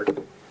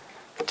prepared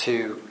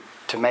to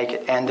make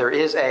it. And there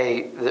is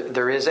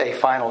a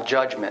final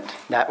judgment.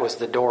 That was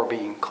the door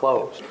being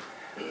closed.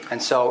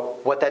 And so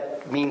what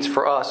that means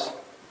for us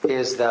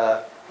is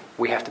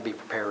we have to be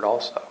prepared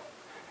also.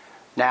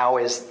 Now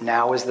is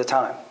the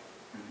time.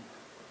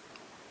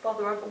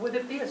 Father, would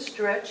it be a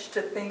stretch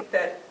to think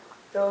that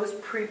those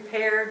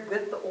prepared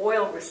with the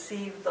oil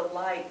receive the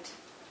light,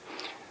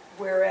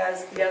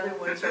 whereas the other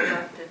ones are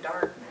left in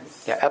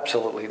darkness? Yeah,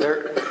 absolutely.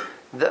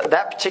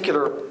 That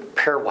particular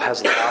parable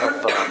has a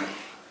lot of,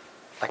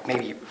 like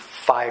maybe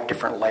 5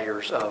 different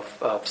layers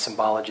of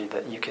symbology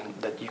that you can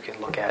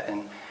look at,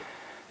 and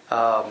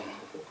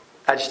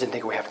I just didn't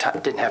think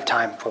didn't have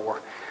time for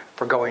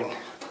going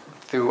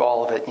through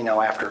all of it.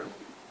 After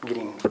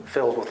getting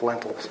filled with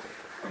lentils.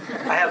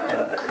 I have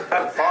a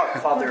thought,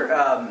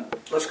 Father.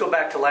 Let's go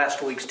back to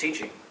last week's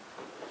teaching.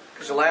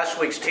 Because in last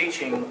week's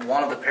teaching,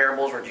 one of the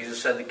parables where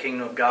Jesus said the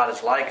kingdom of God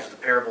is the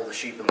parable of the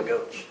sheep and the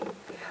goats.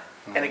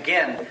 And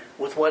again,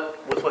 with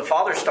what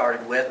Father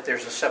started with,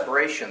 there's a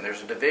separation,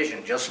 there's a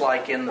division, just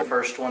like in the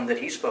first one that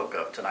he spoke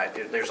of tonight.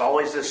 There's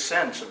always this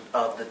sense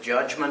of the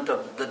judgment,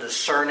 of the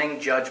discerning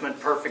judgment,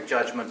 perfect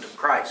judgment of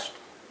Christ.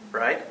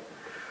 Right?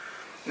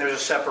 And there's a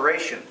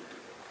separation.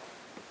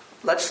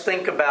 Let's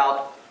think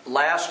about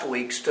last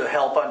week's to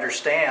help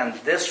understand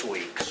this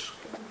week's,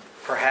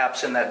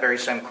 perhaps in that very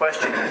same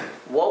question.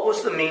 What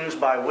was the means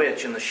by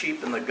which, in the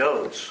sheep and the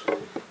goats,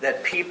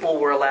 that people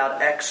were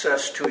allowed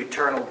access to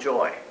eternal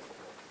joy?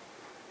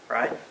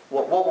 Right?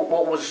 What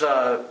was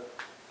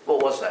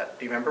that?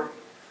 Do you remember?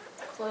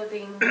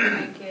 Clothing,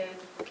 naked,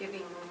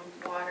 giving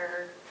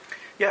water.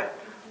 Yeah,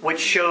 which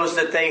shows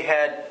that they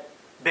had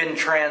been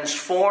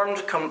transformed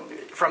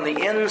from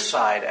the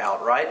inside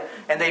out, right?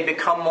 And they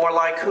become more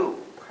like who?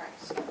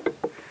 Christ.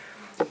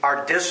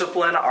 Our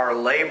discipline, our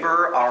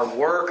labor, our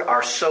work,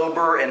 our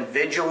sober and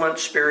vigilant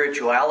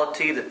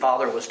spirituality that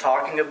Father was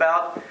talking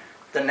about,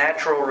 the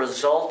natural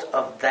result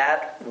of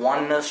that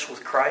oneness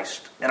with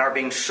Christ and our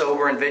being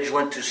sober and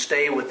vigilant to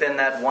stay within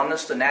that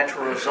oneness, the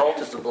natural result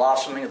is the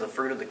blossoming of the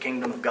fruit of the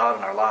kingdom of God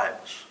in our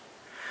lives.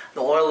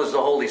 The oil is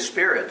the Holy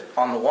Spirit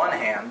on the one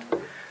hand.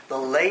 The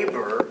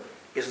labor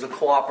is the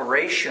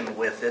cooperation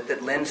with it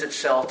that lends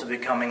itself to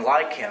becoming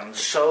like Him,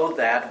 so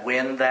that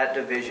when that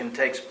division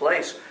takes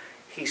place,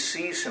 He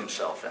sees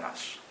Himself in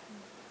us.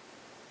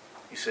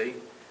 You see?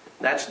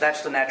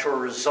 That's the natural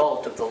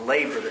result of the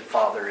labor that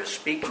Father is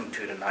speaking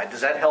to tonight.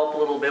 Does that help a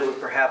little bit with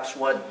perhaps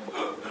what?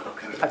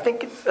 I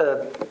think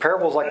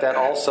parables like that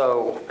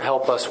also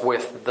help us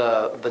with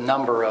the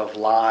number of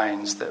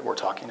lines that we're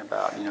talking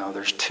about. You know,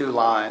 there's 2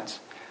 lines.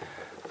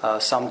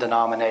 Some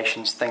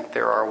denominations think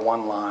there are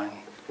 1 line.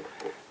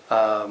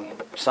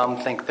 Some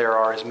think there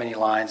are as many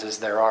lines as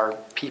there are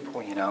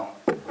people, you know,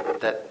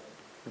 that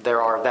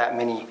there are that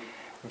many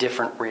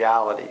different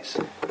realities.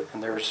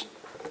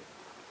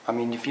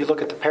 And if you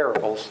look at the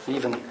parables,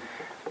 even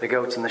the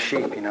goats and the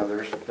sheep, you know,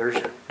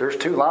 there's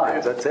 2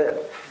 lines. That's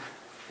it.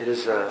 It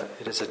is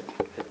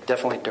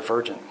definitely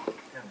divergent.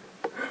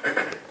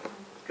 Good.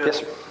 Yes,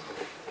 sir.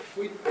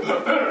 We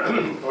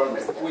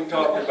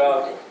talked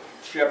about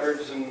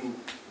shepherds and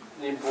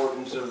the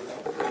importance of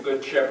a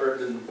good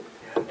shepherd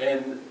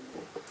and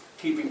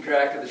keeping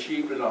track of the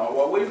sheep and all.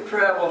 Well, we've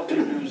traveled to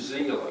New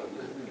Zealand,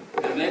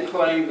 and they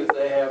claim that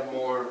they have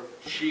more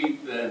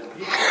sheep than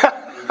people.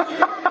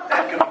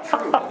 That could be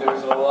true.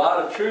 There's a lot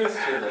of truth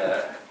to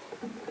that.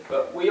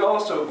 But we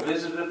also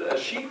visited a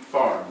sheep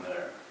farm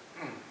there.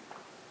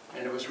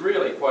 And it was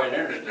really quite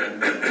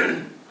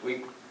interesting.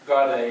 We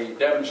got a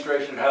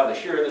demonstration of how they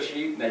shear the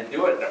sheep, and they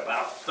do it in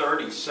about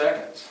 30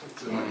 seconds.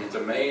 It's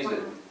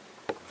amazing.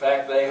 In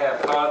fact, they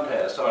have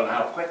contests on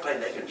how quickly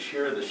they can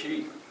shear the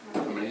sheep.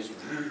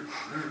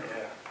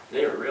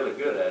 They are really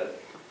good at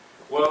it.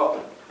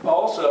 Well,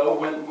 also,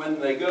 when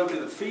they go to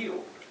the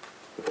field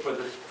for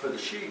the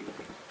sheep,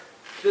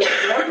 this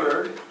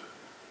shepherd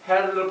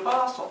had an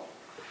apostle.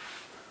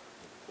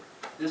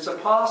 This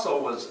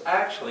apostle was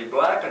actually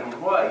black and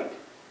white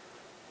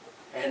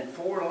and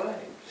 4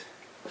 legs.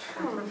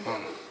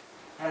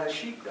 Had a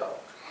sheepdog.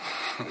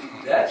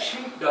 That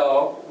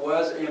sheepdog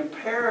was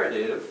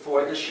imperative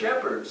for the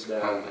shepherds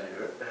down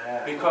there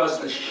because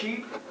the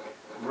sheep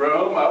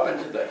roam up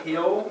into the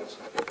hills.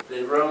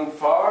 They roam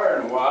far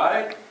and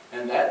wide,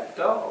 and that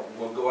dog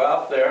will go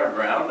out there and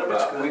round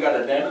about. We got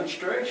a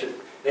demonstration.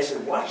 They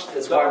said, watch the dog.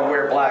 That's why we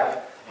wear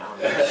black.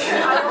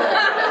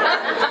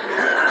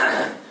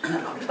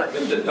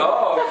 The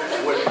dog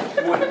would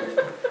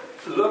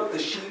look the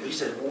sheep. He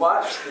said,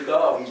 watch the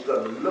dog. He's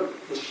going to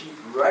look the sheep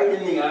right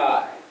in the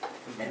eye.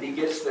 And he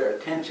gets their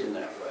attention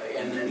that way.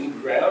 And then he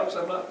grabs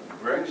them up and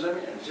brings them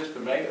in. It's just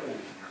amazing.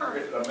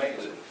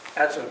 Amazing.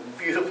 That's a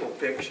beautiful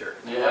picture.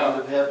 Yeah.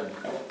 Hound of heaven.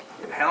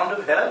 Hound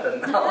of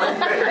heaven.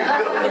 There you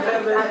go.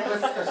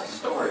 That's a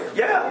story.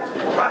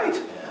 Yeah, right.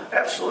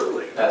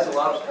 Absolutely. That's a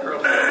lot of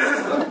girls.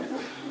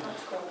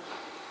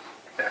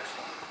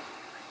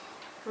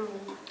 Are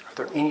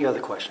there any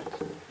other questions?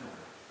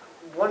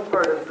 One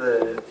part of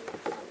the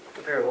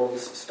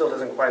parables still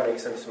doesn't quite make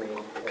sense to me.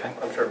 Okay.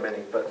 I'm sure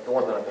many, but the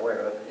one that I'm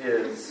aware of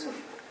is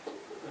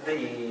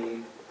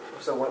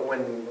so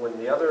when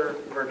the other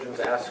virgins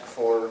ask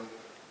for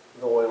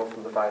the oil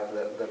from the 5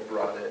 that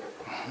brought it,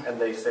 and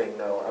they say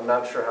no, I'm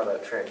not sure how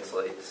that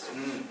translates.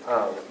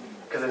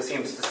 Because it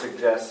seems to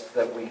suggest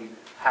that we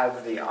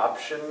have the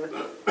option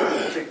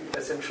to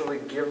essentially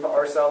give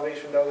our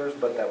salvation to others,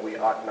 but that we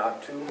ought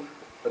not to.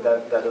 But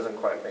that doesn't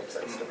quite make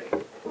sense to me.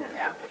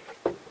 Yeah.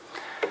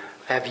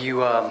 Have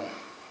you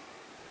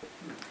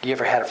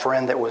ever had a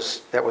friend that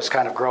was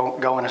kind of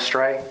going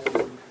astray,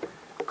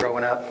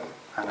 growing up?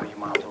 I know your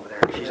mom's over there.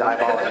 She's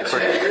eyeballing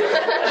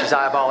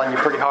you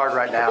pretty hard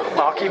right now.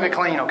 I'll keep it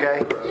clean,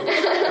 okay?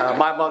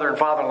 My mother and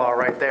father-in-law are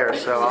right there,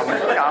 so I'm gonna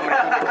keep it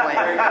clean.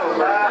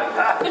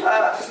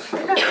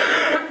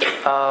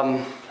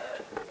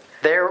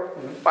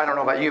 I don't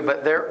know about you,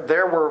 but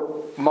there were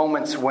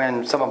moments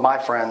when some of my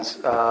friends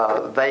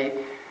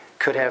they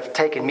could have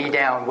taken me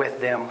down with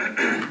them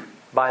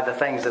by the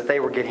things that they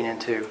were getting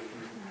into.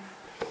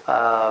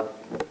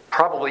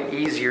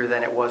 Probably easier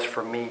than it was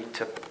for me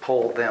to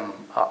pull them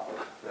up.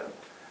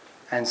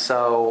 And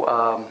so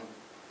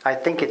I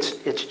think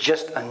it's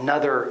just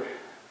another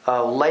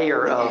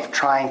layer of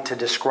trying to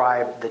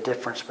describe the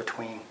difference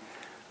between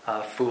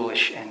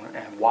foolish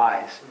and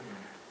wise.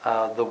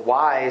 The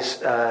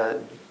wise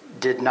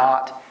did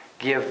not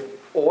give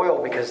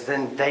oil because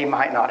then they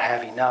might not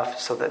have enough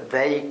so that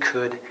they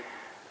could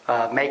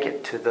make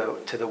it to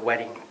the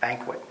wedding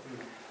banquet.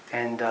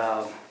 And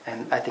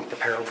I think the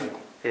parable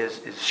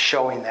is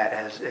showing that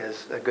as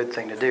a good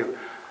thing to do.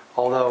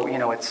 Although,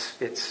 it's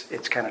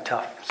kind of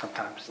tough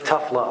sometimes.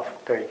 Tough love.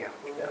 There you go.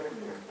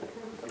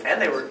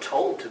 And they were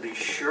told to be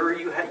sure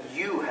you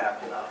have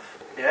enough.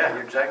 Yeah,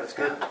 you're exactly. That's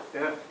good.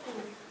 Yeah.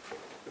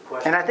 Good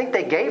question. And I think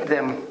they gave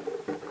them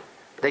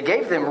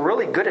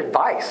really good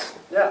advice.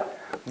 Yeah.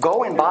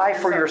 Go and buy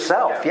for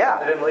yourself. Yeah.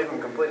 They didn't leave them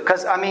completely.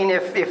 Because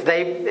if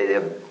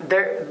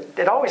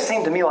it always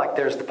seemed to me like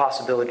there's the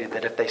possibility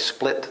that if they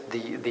split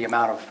the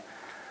amount of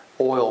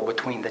oil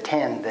between the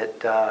 10,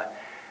 that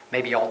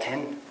maybe all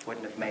 10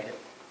 wouldn't have made it.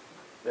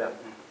 Yeah.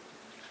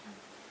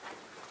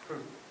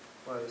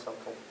 Well, that was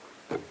helpful.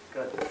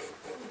 Good.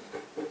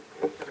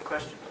 Good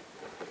question.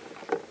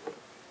 All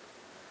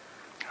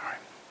right.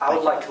 I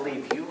would like to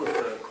leave you with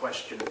a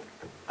question,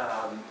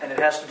 and it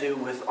has to do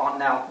with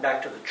now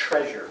back to the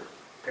treasure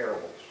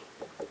parables.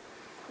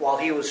 while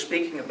he was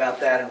speaking about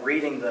that and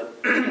reading the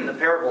the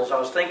parables, I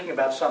was thinking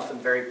about something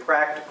very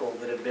practical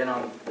that it's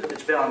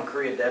been on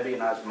Korea Debbie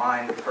and I's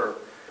mind for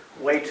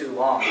way too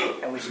long,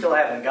 and we still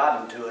haven't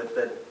gotten to it,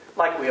 but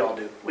like we all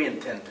do, we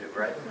intend to,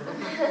 right?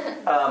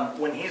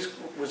 When he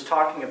was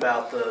talking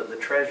about the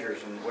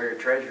treasures and where your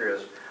treasure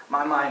is,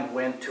 my mind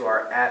went to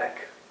our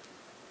attic,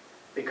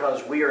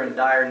 because we are in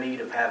dire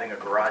need of having a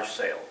garage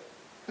sale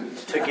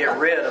to get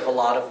rid of a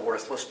lot of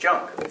worthless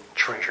junk.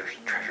 Treasures.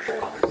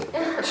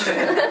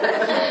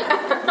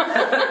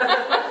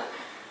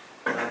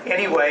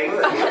 Anyway,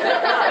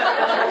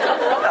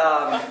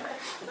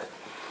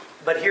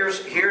 but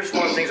here's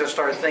one of the things I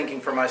started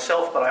thinking for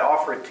myself, but I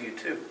offer it to you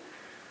too.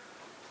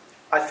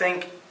 I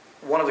think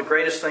one of the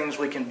greatest things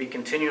we can be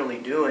continually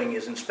doing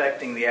is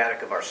inspecting the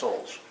attic of our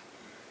souls.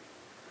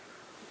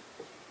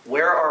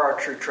 Where are our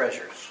true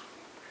treasures?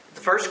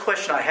 The first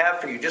question I have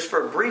for you, just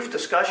for a brief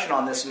discussion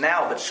on this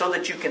now, but so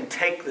that you can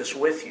take this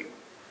with you.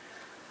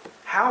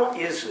 How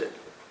is it?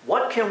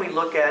 What can we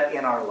look at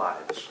in our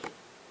lives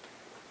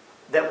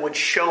that would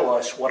show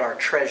us what our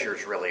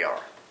treasures really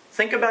are?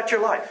 Think about your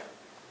life.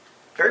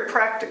 Very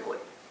practically.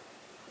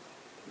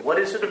 What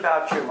is it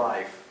about your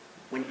life?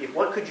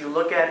 What could you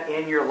look at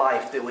in your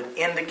life that would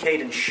indicate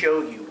and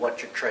show you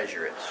what your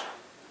treasure is?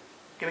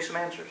 Give me some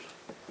answers.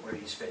 Where do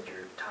you spend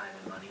your time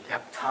and money?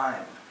 Yep.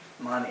 Time,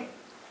 money.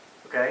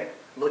 Okay?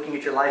 Looking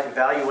at your life,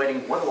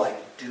 evaluating, what do I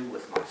do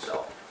with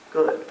myself?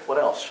 Good. What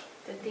else?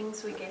 The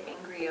things we get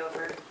angry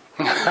over.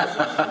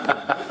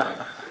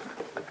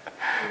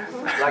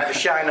 Like to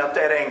shine up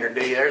that anger,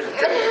 do you? There's a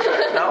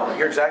treasure. No,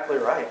 you're exactly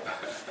right.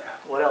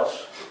 What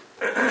else?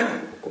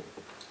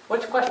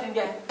 What's the question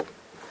again?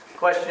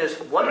 Question is,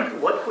 what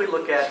can we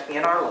look at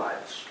in our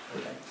lives?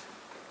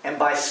 And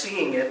by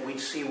seeing it, we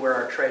see where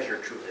our treasure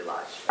truly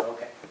lies.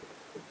 Okay.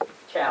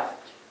 Challenge.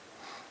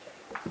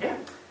 Yeah.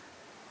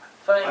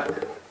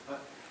 Think,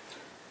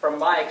 from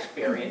my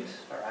experience,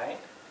 all right,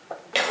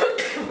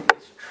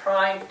 is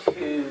trying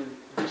to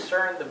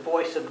discern the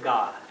voice of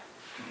God.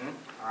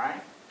 All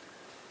right?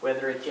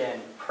 Whether it's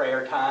in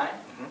prayer time,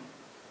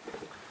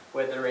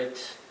 whether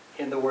it's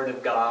in the Word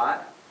of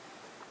God,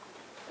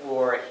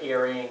 or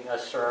hearing a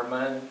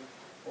sermon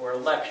or a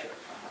lecture.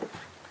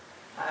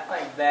 I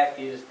think that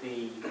is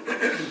the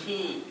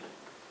key,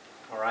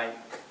 all right,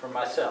 for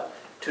myself.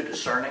 To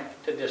discerning?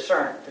 To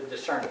discern.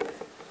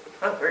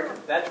 Oh, very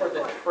good. That's where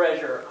the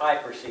treasure I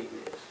perceive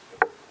is.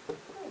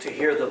 To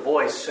hear the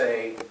voice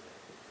say,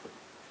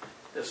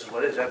 this is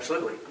what it is,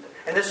 absolutely.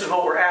 And this is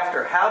what we're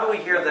after. How do we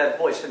hear that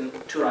voice? And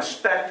to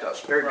inspect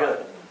us. Very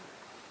good.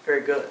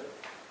 Very good.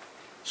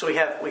 So we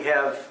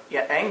have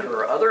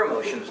anger or other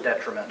emotions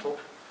detrimental.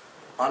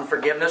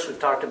 Unforgiveness, we've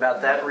talked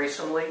about that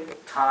recently.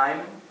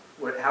 Time,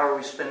 how are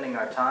we spending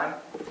our time?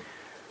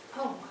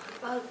 Oh,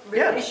 about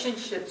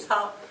relationships.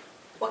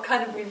 What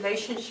kind of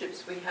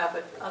relationships we have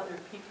with other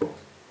people.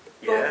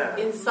 Yeah. Both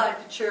inside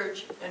the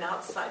church and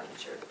outside the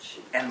church.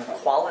 And the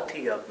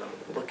quality of them,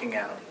 looking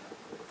at them.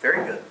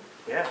 Very good.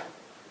 Yeah.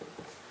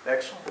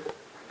 Excellent.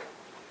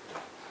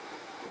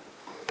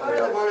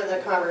 One of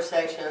the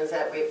conversations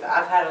that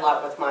I've had a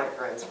lot with my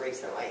friends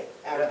recently,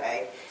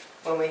 okay,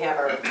 when we have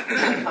our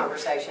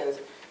conversations,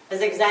 is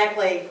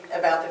exactly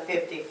about the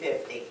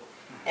 50-50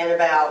 and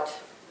about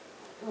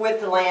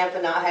with the lamp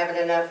and not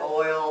having enough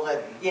oil,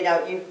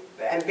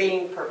 and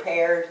being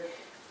prepared.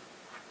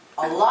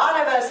 A lot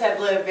of us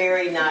have lived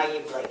very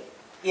naively,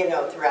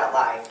 throughout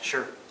life.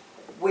 Sure.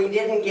 We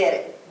didn't get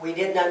it. We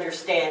didn't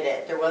understand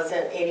it. There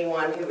wasn't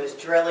anyone who was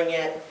drilling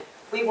it.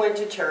 We went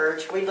to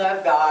church. We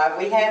love God.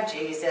 We have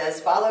Jesus.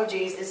 Follow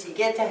Jesus. You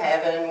get to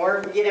heaven.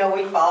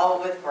 We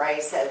follow with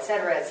grace,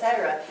 etc.,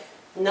 etc.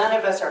 None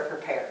of us are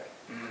prepared.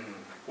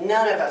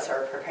 None of us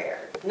are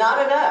prepared. Not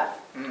enough.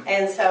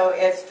 And so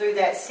it's through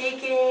that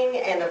seeking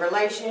and the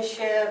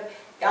relationship.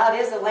 God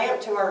is a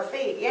lamp to our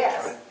feet,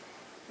 yes. Right.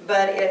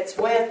 But it's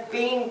with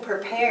being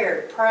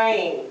prepared,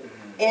 praying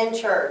in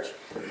church.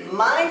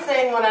 My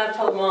thing when I've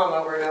told Mom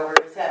over and over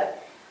is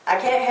that I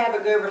can't have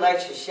a good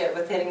relationship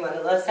with anyone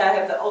unless I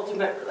have the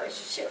ultimate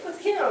relationship with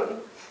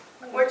Him,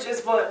 which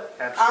is what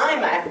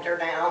I'm after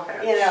now,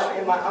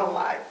 in my own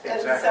life.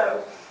 Exactly. And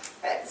so,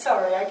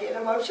 sorry, I get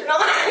emotional.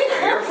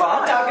 You're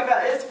fine. Talk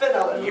about it. It's been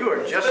a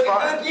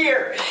fine. Good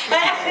year.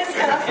 It's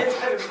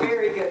been a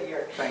very good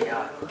year. Thank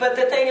God. But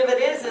the thing of it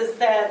is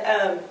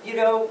that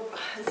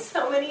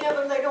so many of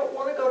them, they don't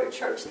want to go to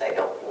church. They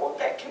don't want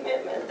that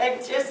commitment. They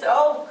just,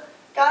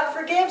 God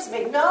forgives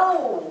me.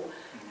 No.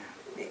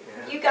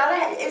 You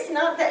gotta. It's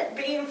not that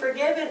being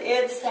forgiven.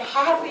 It's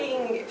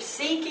having,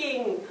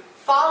 seeking,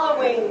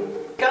 following,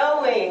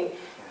 going.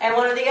 And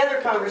one of the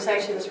other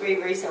conversations we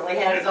recently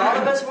had is all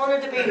of us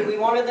wanted to be. We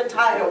wanted the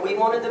title. We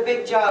wanted the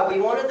big job. We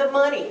wanted the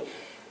money.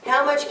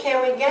 How much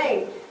can we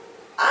gain?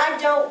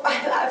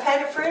 I've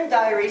had a friend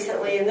die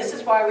recently, and this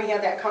is why we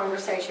had that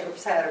conversation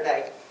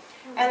Saturday.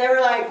 And they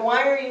were like,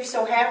 why are you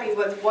so happy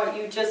with what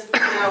you just,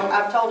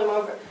 I've told them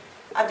over,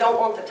 I don't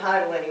want the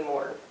title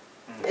anymore.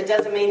 It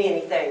doesn't mean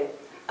anything.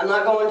 I'm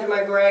not going to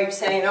my grave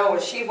saying,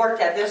 she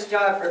worked at this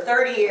job for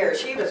 30 years.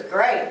 She was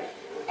great.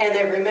 And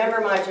they remember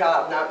my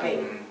job, not me.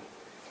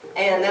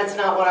 And that's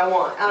not what I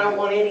want. I don't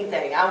want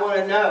anything. I want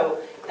to know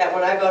that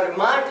when I go to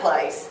my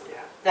place,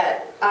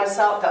 that I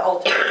sought the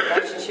ultimate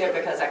relationship,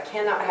 because I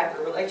cannot have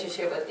a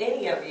relationship with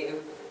any of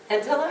you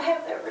until I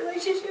have that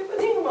relationship with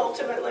him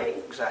ultimately.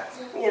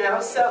 Exactly.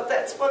 So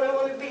that's what I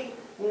want to be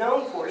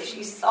known for.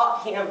 She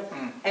sought him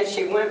and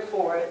she went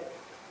for it.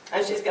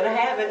 And she's going to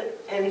have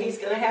it, and he's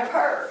going to have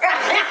her.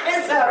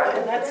 And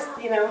that's,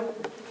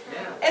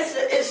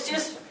 it's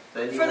just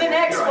for the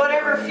next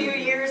whatever few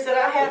years that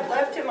I have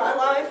left in my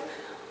life,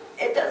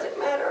 it doesn't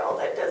matter. All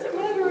that doesn't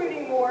matter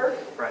anymore.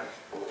 Right.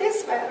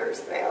 This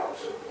matters now.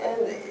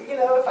 And,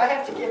 if I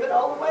have to give it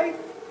all away,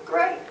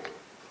 great.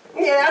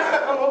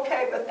 Yeah, I'm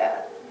okay with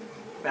that.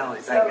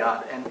 Melanie, thank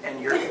God. And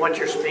what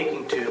you're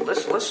speaking to,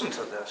 listen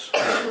to this.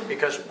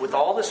 Because with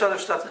all this other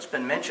stuff that's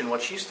been mentioned,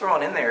 what she's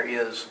throwing in there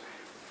is,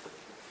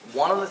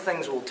 one of the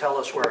things that will tell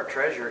us where our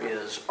treasure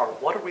is, are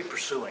what are we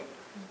pursuing?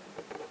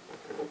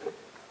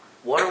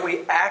 What are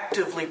we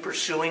actively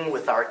pursuing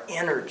with our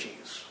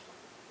energies,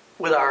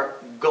 with our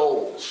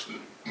goals,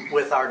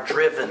 with our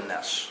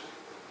drivenness?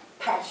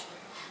 Passion.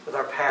 With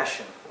our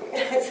passion.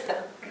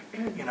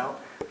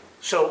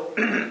 So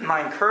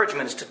my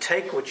encouragement is to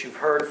take what you've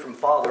heard from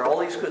Father, all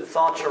these good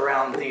thoughts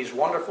around these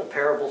wonderful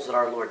parables that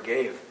our Lord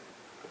gave.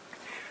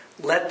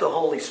 Let the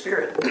Holy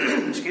Spirit,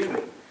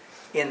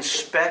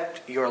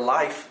 inspect your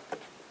life.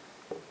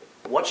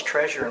 What's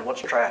treasure and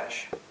what's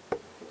trash?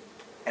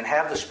 And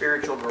have the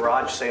spiritual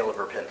garage sale of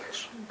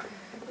repentance.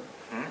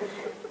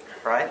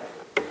 Right?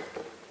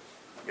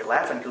 You're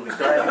laughing because we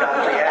still haven't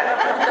got to the attic.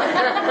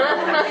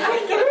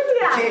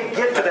 Can't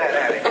get to that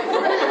attic.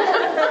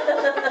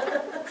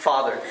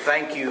 Father,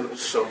 thank you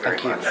so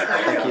very much.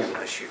 Thank you.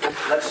 Bless you.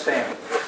 Let's stand.